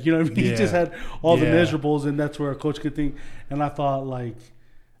 6'8", like, you know what I mean? He just had all the measurables, and that's where a coach could think. And I thought like,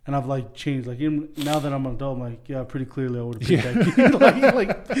 and I've like changed. Like even now that I'm an adult, I'm like, yeah, pretty clearly I would have picked that kid.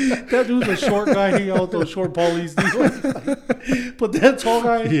 like that dude's a short guy. He got those short ballies. But that tall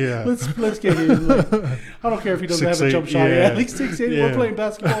guy, let's get him. Like, I don't care if he doesn't 6'8", have a jump shot. At least 6'8". We're playing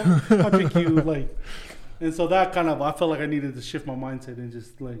basketball. I pick you. Like. And so that kind of, I felt like I needed to shift my mindset and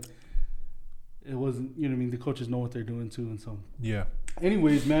just like, it wasn't, you know what I mean? The coaches know what they're doing too. And so,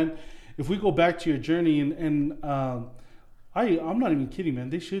 anyways, man, if we go back to your journey and I'm not even kidding,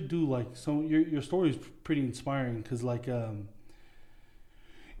 man. They should do like your story is pretty inspiring. Cause like,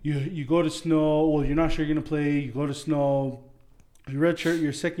 you go to Snow, well, you're not sure you're going to play. You go to Snow, you redshirt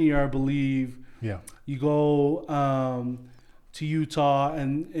your second year, I believe. Yeah. You go, to Utah,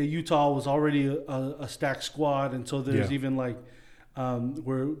 and Utah was already a stacked squad, and so there's even like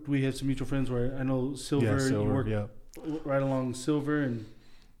where we had some mutual friends where I know Silver, you worked right along Silver, and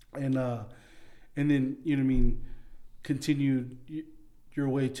then you know what I mean, continued your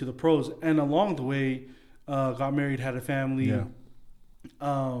way to the pros, and along the way got married, had a family,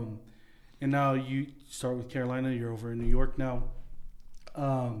 and now you start with Carolina. You're over in New York now.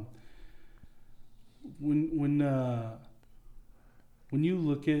 When you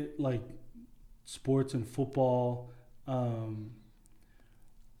look at like sports and football,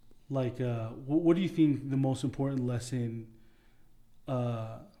 what do you think the most important lesson?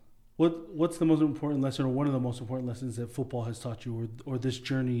 What's the most important lesson, or one of the most important lessons that football has taught you, or this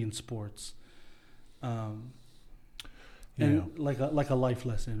journey in sports? And like a life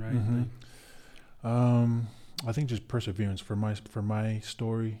lesson, right? Mm-hmm. I think just perseverance for my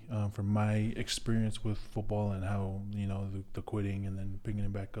story, from my experience with football, and how, you know, the quitting and then picking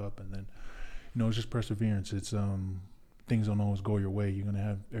it back up, and then, you know, it's just perseverance. It's things don't always go your way.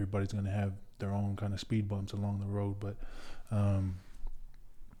 Everybody's gonna have their own kind of speed bumps along the road, but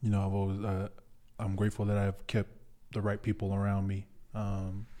you know, I'm grateful that I've kept the right people around me,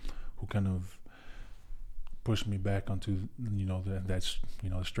 who kind of pushed me back onto, you know, that's, you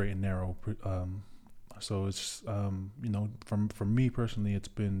know, straight and narrow. So it's, you know, for me personally, it's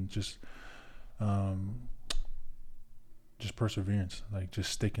been just perseverance, like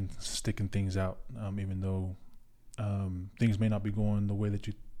just sticking things out, even though things may not be going the way that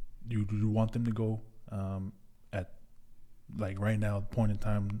you want them to go at like right now, point in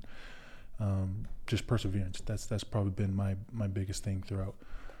time. Just perseverance. That's probably been my biggest thing throughout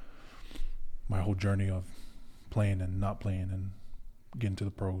my whole journey of playing and not playing and getting to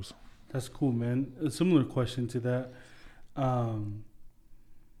the pros. That's cool, man. A similar question to that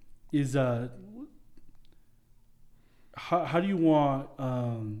is how do you want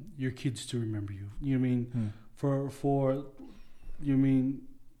your kids to remember you? You know what I mean? For you mean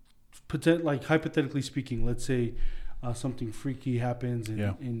like hypothetically speaking, let's say something freaky happens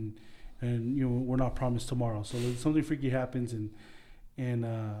and you know, we're not promised tomorrow. So something freaky happens and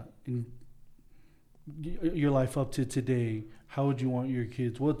your life up to today, how would you want your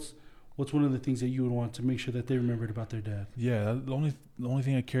kids? What's one of the things that you would want to make sure that they remembered about their dad? Yeah, the only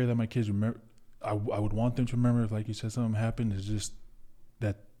thing I care that my kids remember, I would want them to remember, if like you said, something happened, is just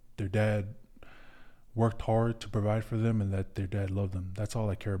that their dad worked hard to provide for them and that their dad loved them. That's all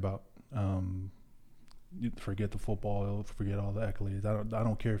I care about. Forget the football, forget all the accolades. I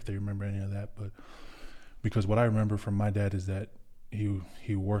don't care if they remember any of that, but because what I remember from my dad is that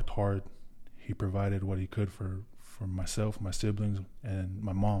he worked hard, he provided what he could for myself, my siblings, and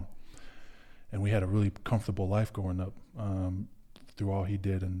my mom. And we had a really comfortable life growing up through all he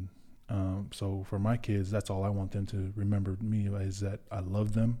did. And so for my kids, that's all I want them to remember me, is that I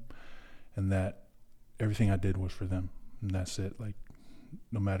love them and that everything I did was for them. And that's it. Like,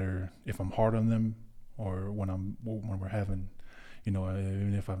 no matter if I'm hard on them or when we're having, you know,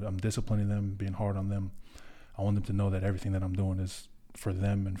 even if I'm disciplining them, being hard on them, I want them to know that everything that I'm doing is for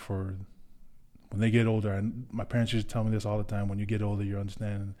them and for when they get older. And my parents used to tell me this all the time: when you get older, you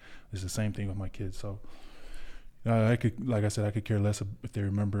understand. It's the same thing with my kids. So I could, like I said, I could care less if they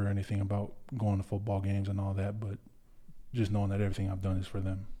remember anything about going to football games and all that, but just knowing that everything I've done is for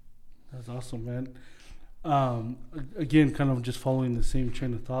them. That's awesome, man. Again, kind of just following the same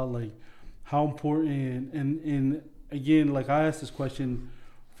train of thought, like how important, and again, like I asked this question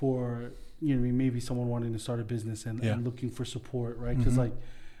for, you know, maybe someone wanting to start a business and looking for support, right? Because like,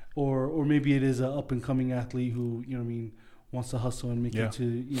 or maybe it is an up and coming athlete who, you know what I mean, wants to hustle and make it to,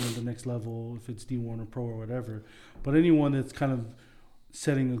 you know, the next level, if it's D1 or pro or whatever. But anyone that's kind of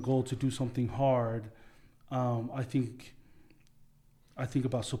setting a goal to do something hard, I think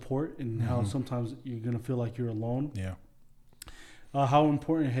about support and how sometimes you're going to feel like you're alone. Yeah. How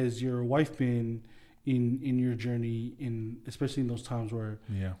important has your wife been in your journey, especially in those times where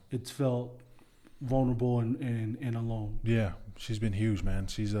it's felt vulnerable and alone? Yeah, she's been huge, man.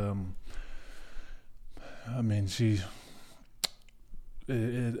 She's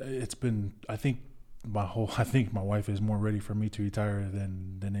it's been, I think my wife is more ready for me to retire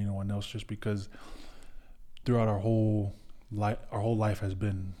than anyone else, just because throughout our whole life has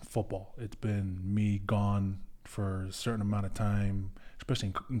been football. It's been me gone for a certain amount of time,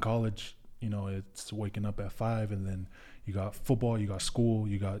 especially in college. You know, it's waking up at 5, and then you got football, you got school,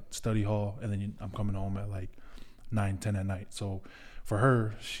 you got study hall, and then I'm coming home at like 9, 10 at night. So for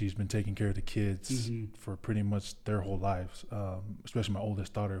her, she's been taking care of the kids for pretty much their whole lives, especially my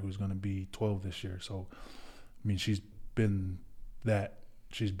oldest daughter, who's going to be 12 this year. So, I mean, she's been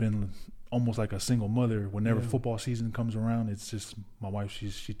almost like a single mother. Whenever football season comes around, it's just my wife.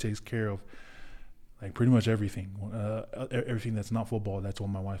 She takes care of like pretty much everything. Everything that's not football, that's what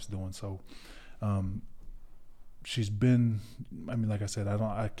my wife's doing. So she's been, I mean, like I said,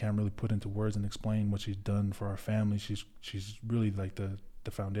 I can't really put into words and explain what she's done for our family. She's really like the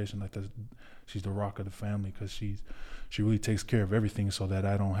foundation, like she's the rock of the family, because she really takes care of everything, so that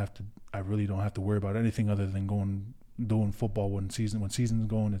I really don't have to worry about anything other than doing football when season's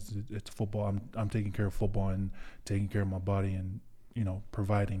going. It's football. I'm taking care of football and taking care of my body and, you know,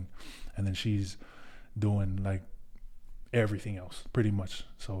 providing, and then she's doing like everything else pretty much.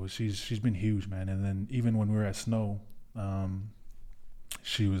 So she's been huge, man. And then even when we were at Snow,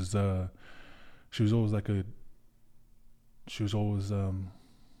 she was always like she's always always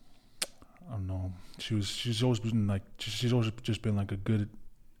been like, she's always just been like a good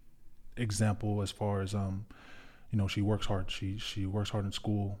example as far as you know, she works hard. She works hard in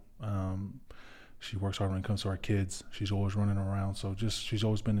school. She works hard when it comes to our kids. She's always running around. So she's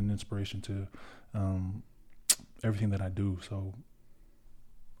always been an inspiration to everything that I do. So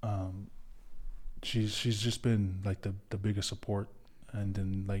she's just been like the biggest support. And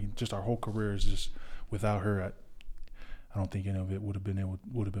then like just our whole career is just, without her, I don't think any of it would have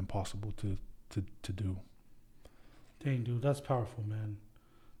been possible to do. Dang, dude, that's powerful, man.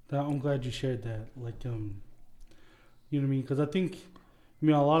 I'm glad you shared that. Like, you know what I mean? Because I think, I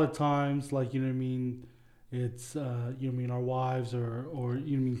mean, a lot of times, like, you know what I mean, it's, you know what I mean, our wives or you know what I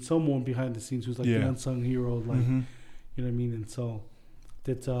mean, someone behind the scenes who's like the unsung hero, like, you know what I mean? And so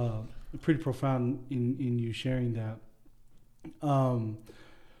that's pretty profound in you sharing that.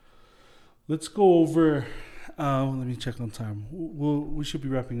 Let's go over, let me check on time. We should be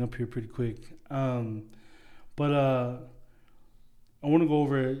wrapping up here pretty quick. But I want to go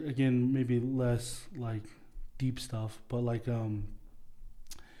over, again, maybe less like deep stuff, but like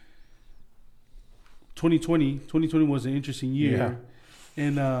 2020 was an interesting year,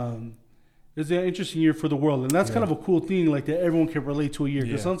 and it's an interesting year for the world, and that's kind of a cool thing, like that everyone can relate to a year,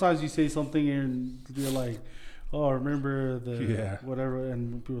 because sometimes you say something and you're like, oh, remember the whatever,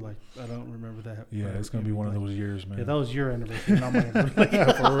 and people are like, I don't remember that. Yeah, it's gonna be one of those years, man. Yeah, that was your anniversary, not my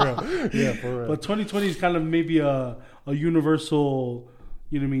anniversary. For real. Yeah, for real. But 2020 is kind of maybe a universal,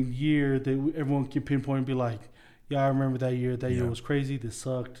 you know what I mean, year that everyone can pinpoint and be like, yeah, I remember that year. That year was crazy. This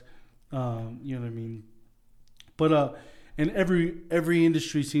sucked. You know what I mean? But and every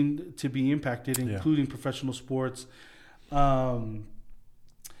industry seemed to be impacted, including professional sports. And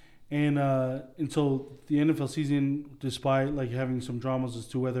so the NFL season, despite like having some dramas as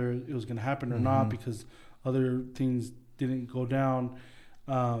to whether it was going to happen or not, because other things didn't go down,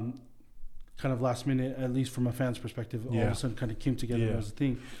 kind of last minute, at least from a fan's perspective, all of a sudden kind of came together as a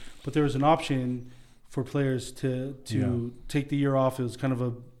thing. But there was an option for players to take the year off. It was kind of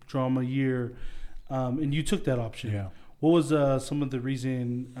a drama year, and you took that option. Yeah. What was some of the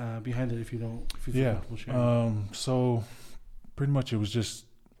reason behind it, if you feel comfortable sharing? So pretty much it was just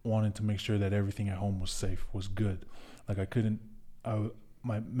wanting to make sure that everything at home was safe, was good. Like I couldn't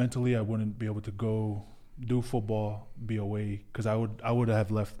mentally I wouldn't be able to go do football, be away, because I would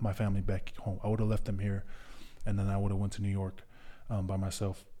have left my family back home. I would have left them here, and then I would have went to New York by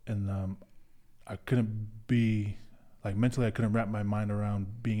myself. And I couldn't be like mentally. I couldn't wrap my mind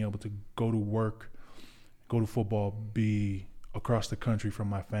around being able to go to work, go to football, be across the country from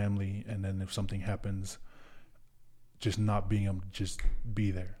my family, and then if something happens, just not being able to just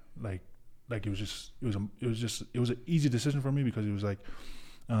be there. Like it was an easy decision for me, because it was like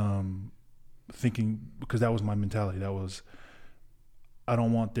thinking, because that was my mentality. That was, I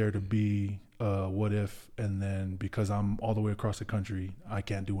don't want there to be what if, and then because I'm all the way across the country, I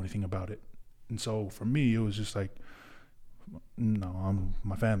can't do anything about it. And so for me, it was just like, no, I'm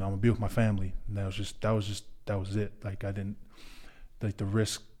my family. I'm gonna be with my family. And that was it. Like I didn't, like the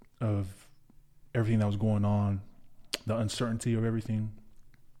risk of everything that was going on, the uncertainty of everything.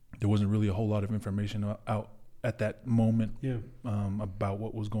 There wasn't really a whole lot of information out at that moment about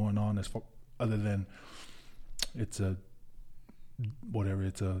what was going on, other than the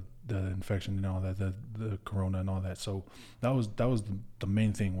infection and all that, the corona and all that. So that was the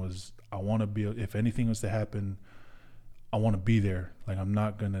main thing. Was I want to be, if anything was to happen, I want to be there. Like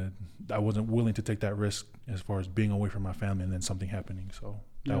I wasn't willing to take that risk as far as being away from my family and then something happening. So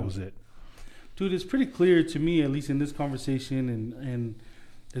that was it. Dude, it's pretty clear to me, at least in this conversation and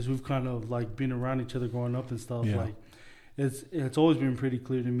as we've kind of like been around each other growing up and stuff, like it's always been pretty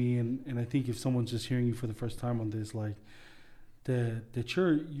clear to me. And I think if someone's just hearing you for the first time on this, like that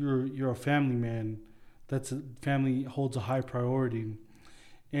you're a family man, family holds a high priority.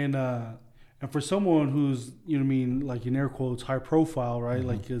 And for someone who's, you know what I mean, like in air quotes, high profile, right? Mm-hmm.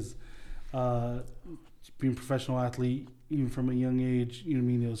 Like, because being a professional athlete, even from a young age, you know what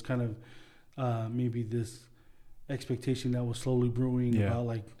I mean, it was kind of maybe this expectation that was slowly brewing about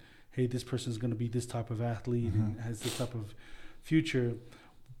like, hey, this person's going to be this type of athlete and has this type of future.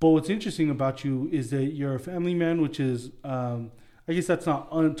 But what's interesting about you is that you're a family man, which is, I guess that's not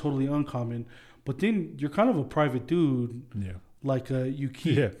totally uncommon, but then you're kind of a private dude. Yeah. Like you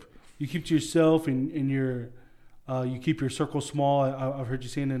keep to yourself and you keep your circle small. I've heard you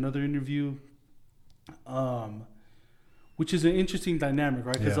say in another interview, which is an interesting dynamic,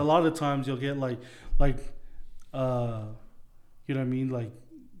 right? Because a lot of times you'll get like you know what I mean? Like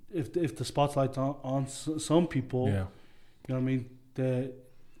if the spotlight's on some people, you know what I mean? That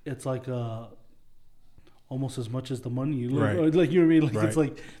it's like almost as much as the money, right? Like, you know what I mean? Like it's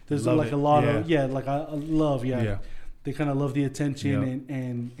like there's love like a lot of like I love They kind of love the attention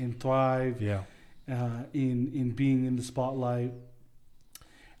and thrive in being in the spotlight.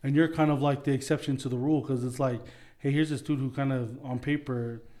 And you're kind of like the exception to the rule, because it's like, hey, here's this dude who kind of on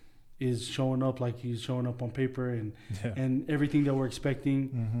paper is showing up like he's showing up on paper, and everything that we're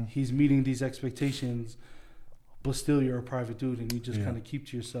expecting, he's meeting these expectations, but still you're a private dude and you just kind of keep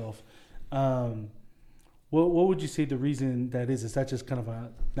to yourself. What would you say the reason that is? Is that just kind of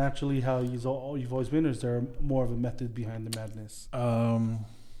a naturally how you've always been, or is there more of a method behind the madness?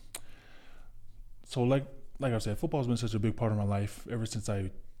 So like I said, football's been such a big part of my life. Ever since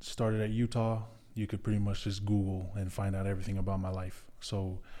I started at Utah, you could pretty much just Google and find out everything about my life.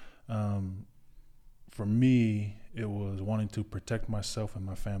 So for me, it was wanting to protect myself and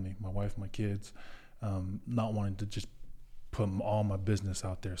my family, my wife, my kids, not wanting to just put all my business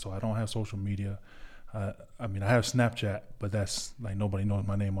out there. So I don't have social media. I mean, I have Snapchat, but that's like nobody knows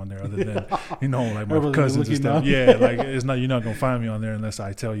my name on there other than, you know, like my cousins and stuff. Yeah, like you're not going to find me on there unless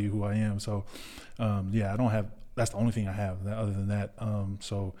I tell you who I am. So, I don't have, that's the only thing I have other than that.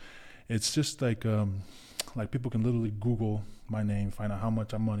 So it's just like people can literally Google my name, find out how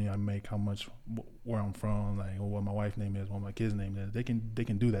much money I make, where I'm from, like what my wife's name is, what my kid's name is. They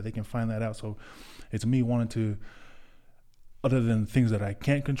can do that. They can find that out. So it's me wanting to, other than things that I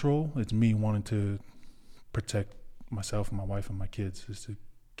can't control, it's me wanting to protect myself and my wife and my kids, is to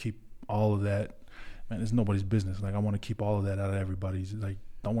keep all of that. Man, it's nobody's business. Like I want to keep all of that out of everybody's. Like,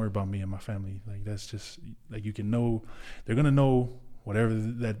 don't worry about me and my family. Like that's just like, you can know, they're gonna know whatever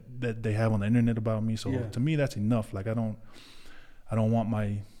that they have on the internet about me. So to me, that's enough. Like I don't want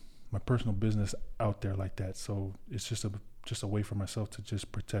my personal business out there like that. So it's just a way for myself to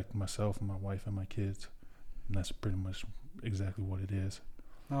just protect myself and my wife and my kids, and that's pretty much exactly what it is.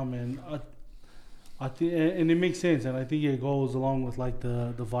 Oh man, I think, and it makes sense, and I think it goes along with like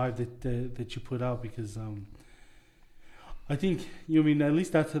the vibe that you put out, because I think, you mean, at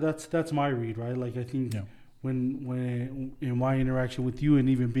least that's my read, right? Like I think when in my interaction with you and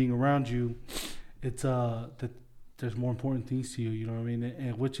even being around you, it's that there's more important things to you, you know what I mean?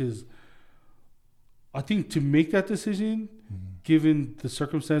 And which is I think to make that decision, given the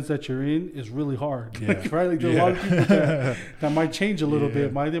circumstance that you're in, is really hard. Yeah. Right? Like, there are a lot of people that might change a little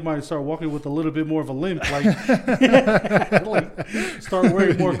bit. They might start walking with a little bit more of a limp, like, like start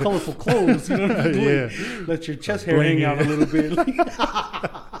wearing more colorful clothes. You know what I mean? Let your chest hair hang out a little bit.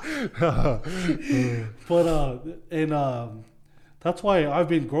 But that's why I've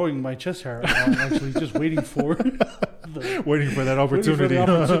been growing my chest hair. Actually, just waiting for that opportunity.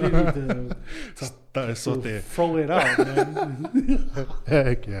 To throw it out, man.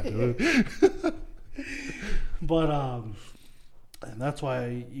 Heck yeah, dude. But and that's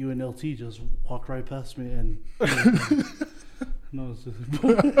why you and LT just walked right past me and no, it's just,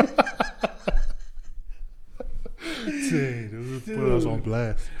 dude, put us on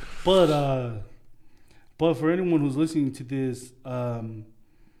blast. But for anyone who's listening to this, my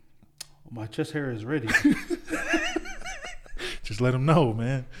chest hair is ready. Just let them know,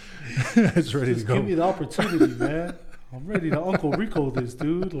 man. It's ready to go. Give me the opportunity, man. I'm ready to Uncle Rico this,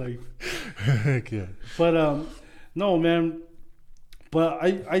 dude. Like, heck yeah. But no, man. But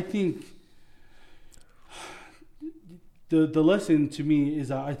I think the lesson to me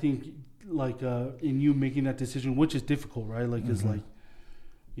is I think like in you making that decision, which is difficult, right? Like it's like,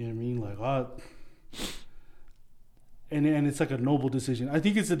 you know what I mean? Like and it's like a noble decision. I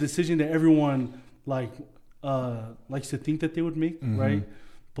think it's a decision that everyone like likes to think that they would make, right?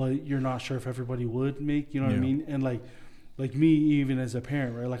 But you're not sure if everybody would make, you know what I mean? And like me, even as a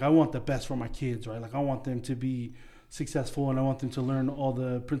parent, right? Like I want the best for my kids, right? Like I want them to be successful and I want them to learn all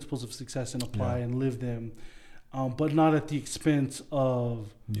the principles of success and apply and live them, but not at the expense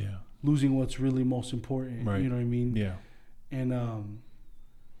of losing what's really most important, right. You know what I mean? Yeah. And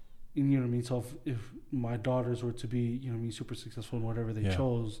you know what I mean? So if my daughters were to be, you know what I mean, super successful in whatever they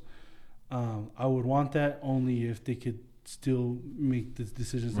chose, I would want that only if they could still make the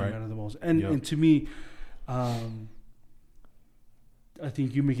decisions that matter the most. And to me, I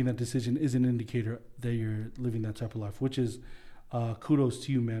think you making that decision is an indicator that you're living that type of life, which is kudos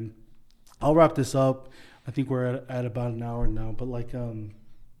to you, man. I'll wrap this up. I think we're at about an hour now, but like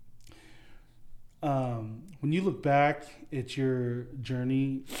when you look back at your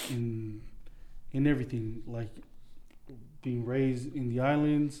journey in everything, like being raised in the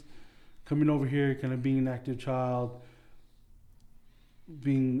islands, coming over here, kind of being an active child,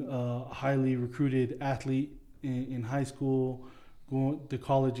 being a highly recruited athlete in high school, going the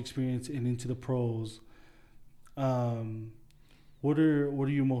college experience and into the pros. What are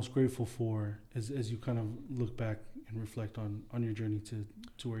you most grateful for as you kind of look back and reflect on your journey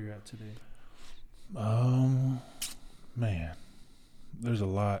to where you're at today? Man, there's a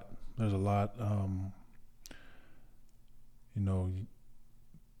lot. You know,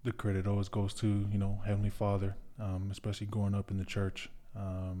 the credit always goes to, you know, Heavenly Father, especially growing up in the church,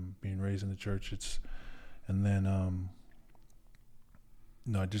 being raised in the church. And then,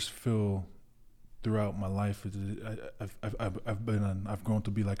 you know, I just feel throughout my life, I've grown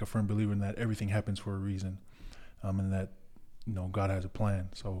to be like a firm believer in that everything happens for a reason, and that, you know, God has a plan.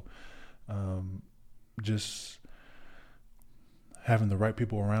 So, just having the right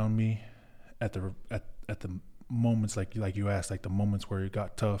people around me at the moments like you asked, like the moments where it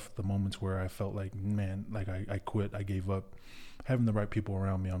got tough, the moments where I felt like, man, like I quit, I gave up. Having the right people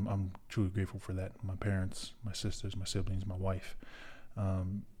around me, I'm truly grateful for that. My parents, my sisters, my siblings, my wife,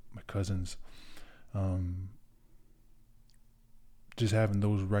 my cousins, just having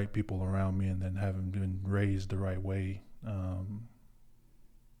those right people around me, and then having been raised the right way,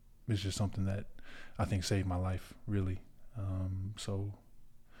 it's just something that I think saved my life, really. So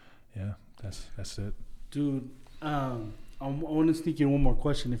yeah, that's it. Dude, I want to sneak in one more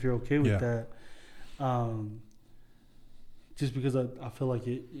question if you're okay with that. Just because I feel like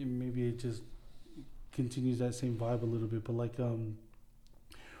it just continues that same vibe a little bit, but like,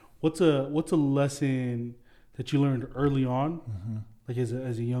 what's a lesson that you learned early on, like as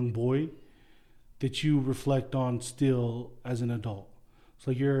a young boy, that you reflect on still as an adult? So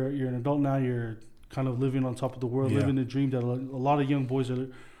like you're an adult now, you're kind of living on top of the world, living the dream that a lot of young boys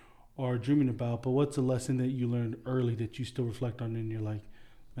are dreaming about. But what's a lesson that you learned early that you still reflect on and you're like,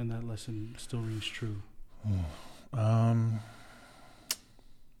 man, that lesson still rings true? Man,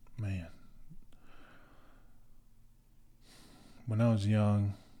 when I was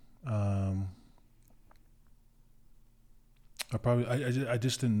young, I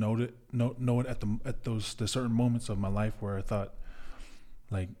just didn't know it at the certain moments of my life where I thought,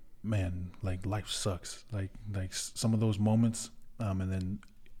 like, man, like life sucks. Like some of those moments, and then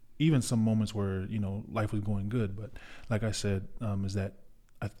even some moments where, you know, life was going good. But like I said, is that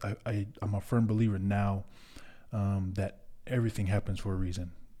I'm a firm believer now, that everything happens for a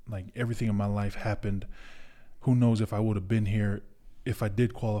reason. Like everything in my life happened. Who knows if I would have been here if I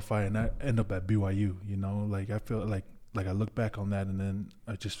did qualify and I end up at BYU, you know? Like I feel like I look back on that and then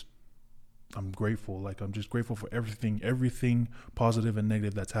I'm grateful. Like I'm just grateful for everything positive and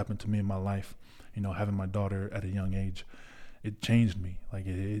negative that's happened to me in my life. You know, having my daughter at a young age, it changed me. Like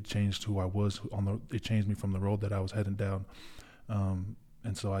it changed who I was it changed me from the road that I was heading down.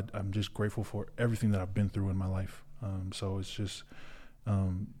 And so I'm just grateful for everything that I've been through in my life. So it's just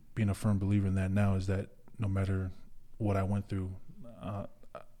being a firm believer in that now is that no matter what I went through,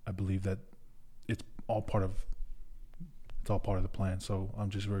 I believe that it's all part of the plan. So I'm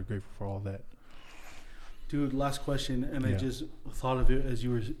just very grateful for all that. Dude, last question, and I just thought of it as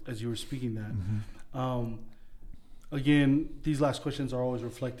you were speaking that. Mm-hmm. Again, these last questions are always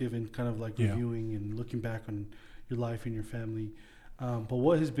reflective and kind of like reviewing and looking back on your life and your family. But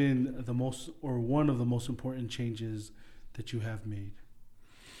what has been the most, or one of the most important changes that you have made?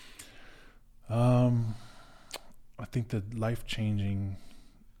 I think the life-changing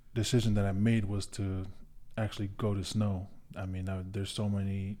decision that I made was to actually go to Snow. I mean, there's so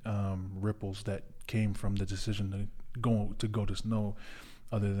many ripples that came from the decision to go to Snow.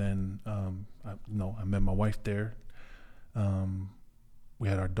 Other than I met my wife there. We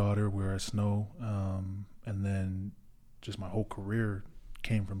had our daughter. We were at Snow, and then just my whole career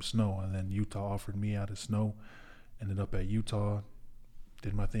came from Snow. And then Utah offered me out of Snow. Ended up at Utah,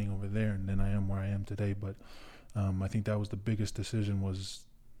 did my thing over there, and then I am where I am today. But I think that was the biggest decision. Was,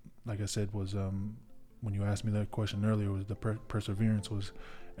 like I said, was when you asked me that question earlier, was the perseverance, was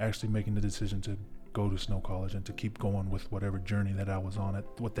actually making the decision to go to Snow College and to keep going with whatever journey that I was on at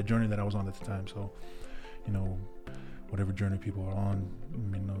the time. So, you know, whatever journey people are on, I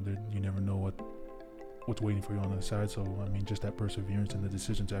mean, you never know what's waiting for you on the other side. So, I mean, just that perseverance and the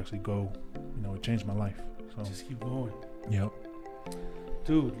decision to actually go, you know, it changed my life. So just keep going. Yep.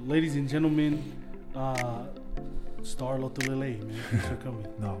 Dude, ladies and gentlemen, Star Lotulelei, man. Thanks for coming.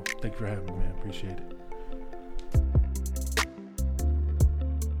 No, thanks for having me, man. Appreciate it.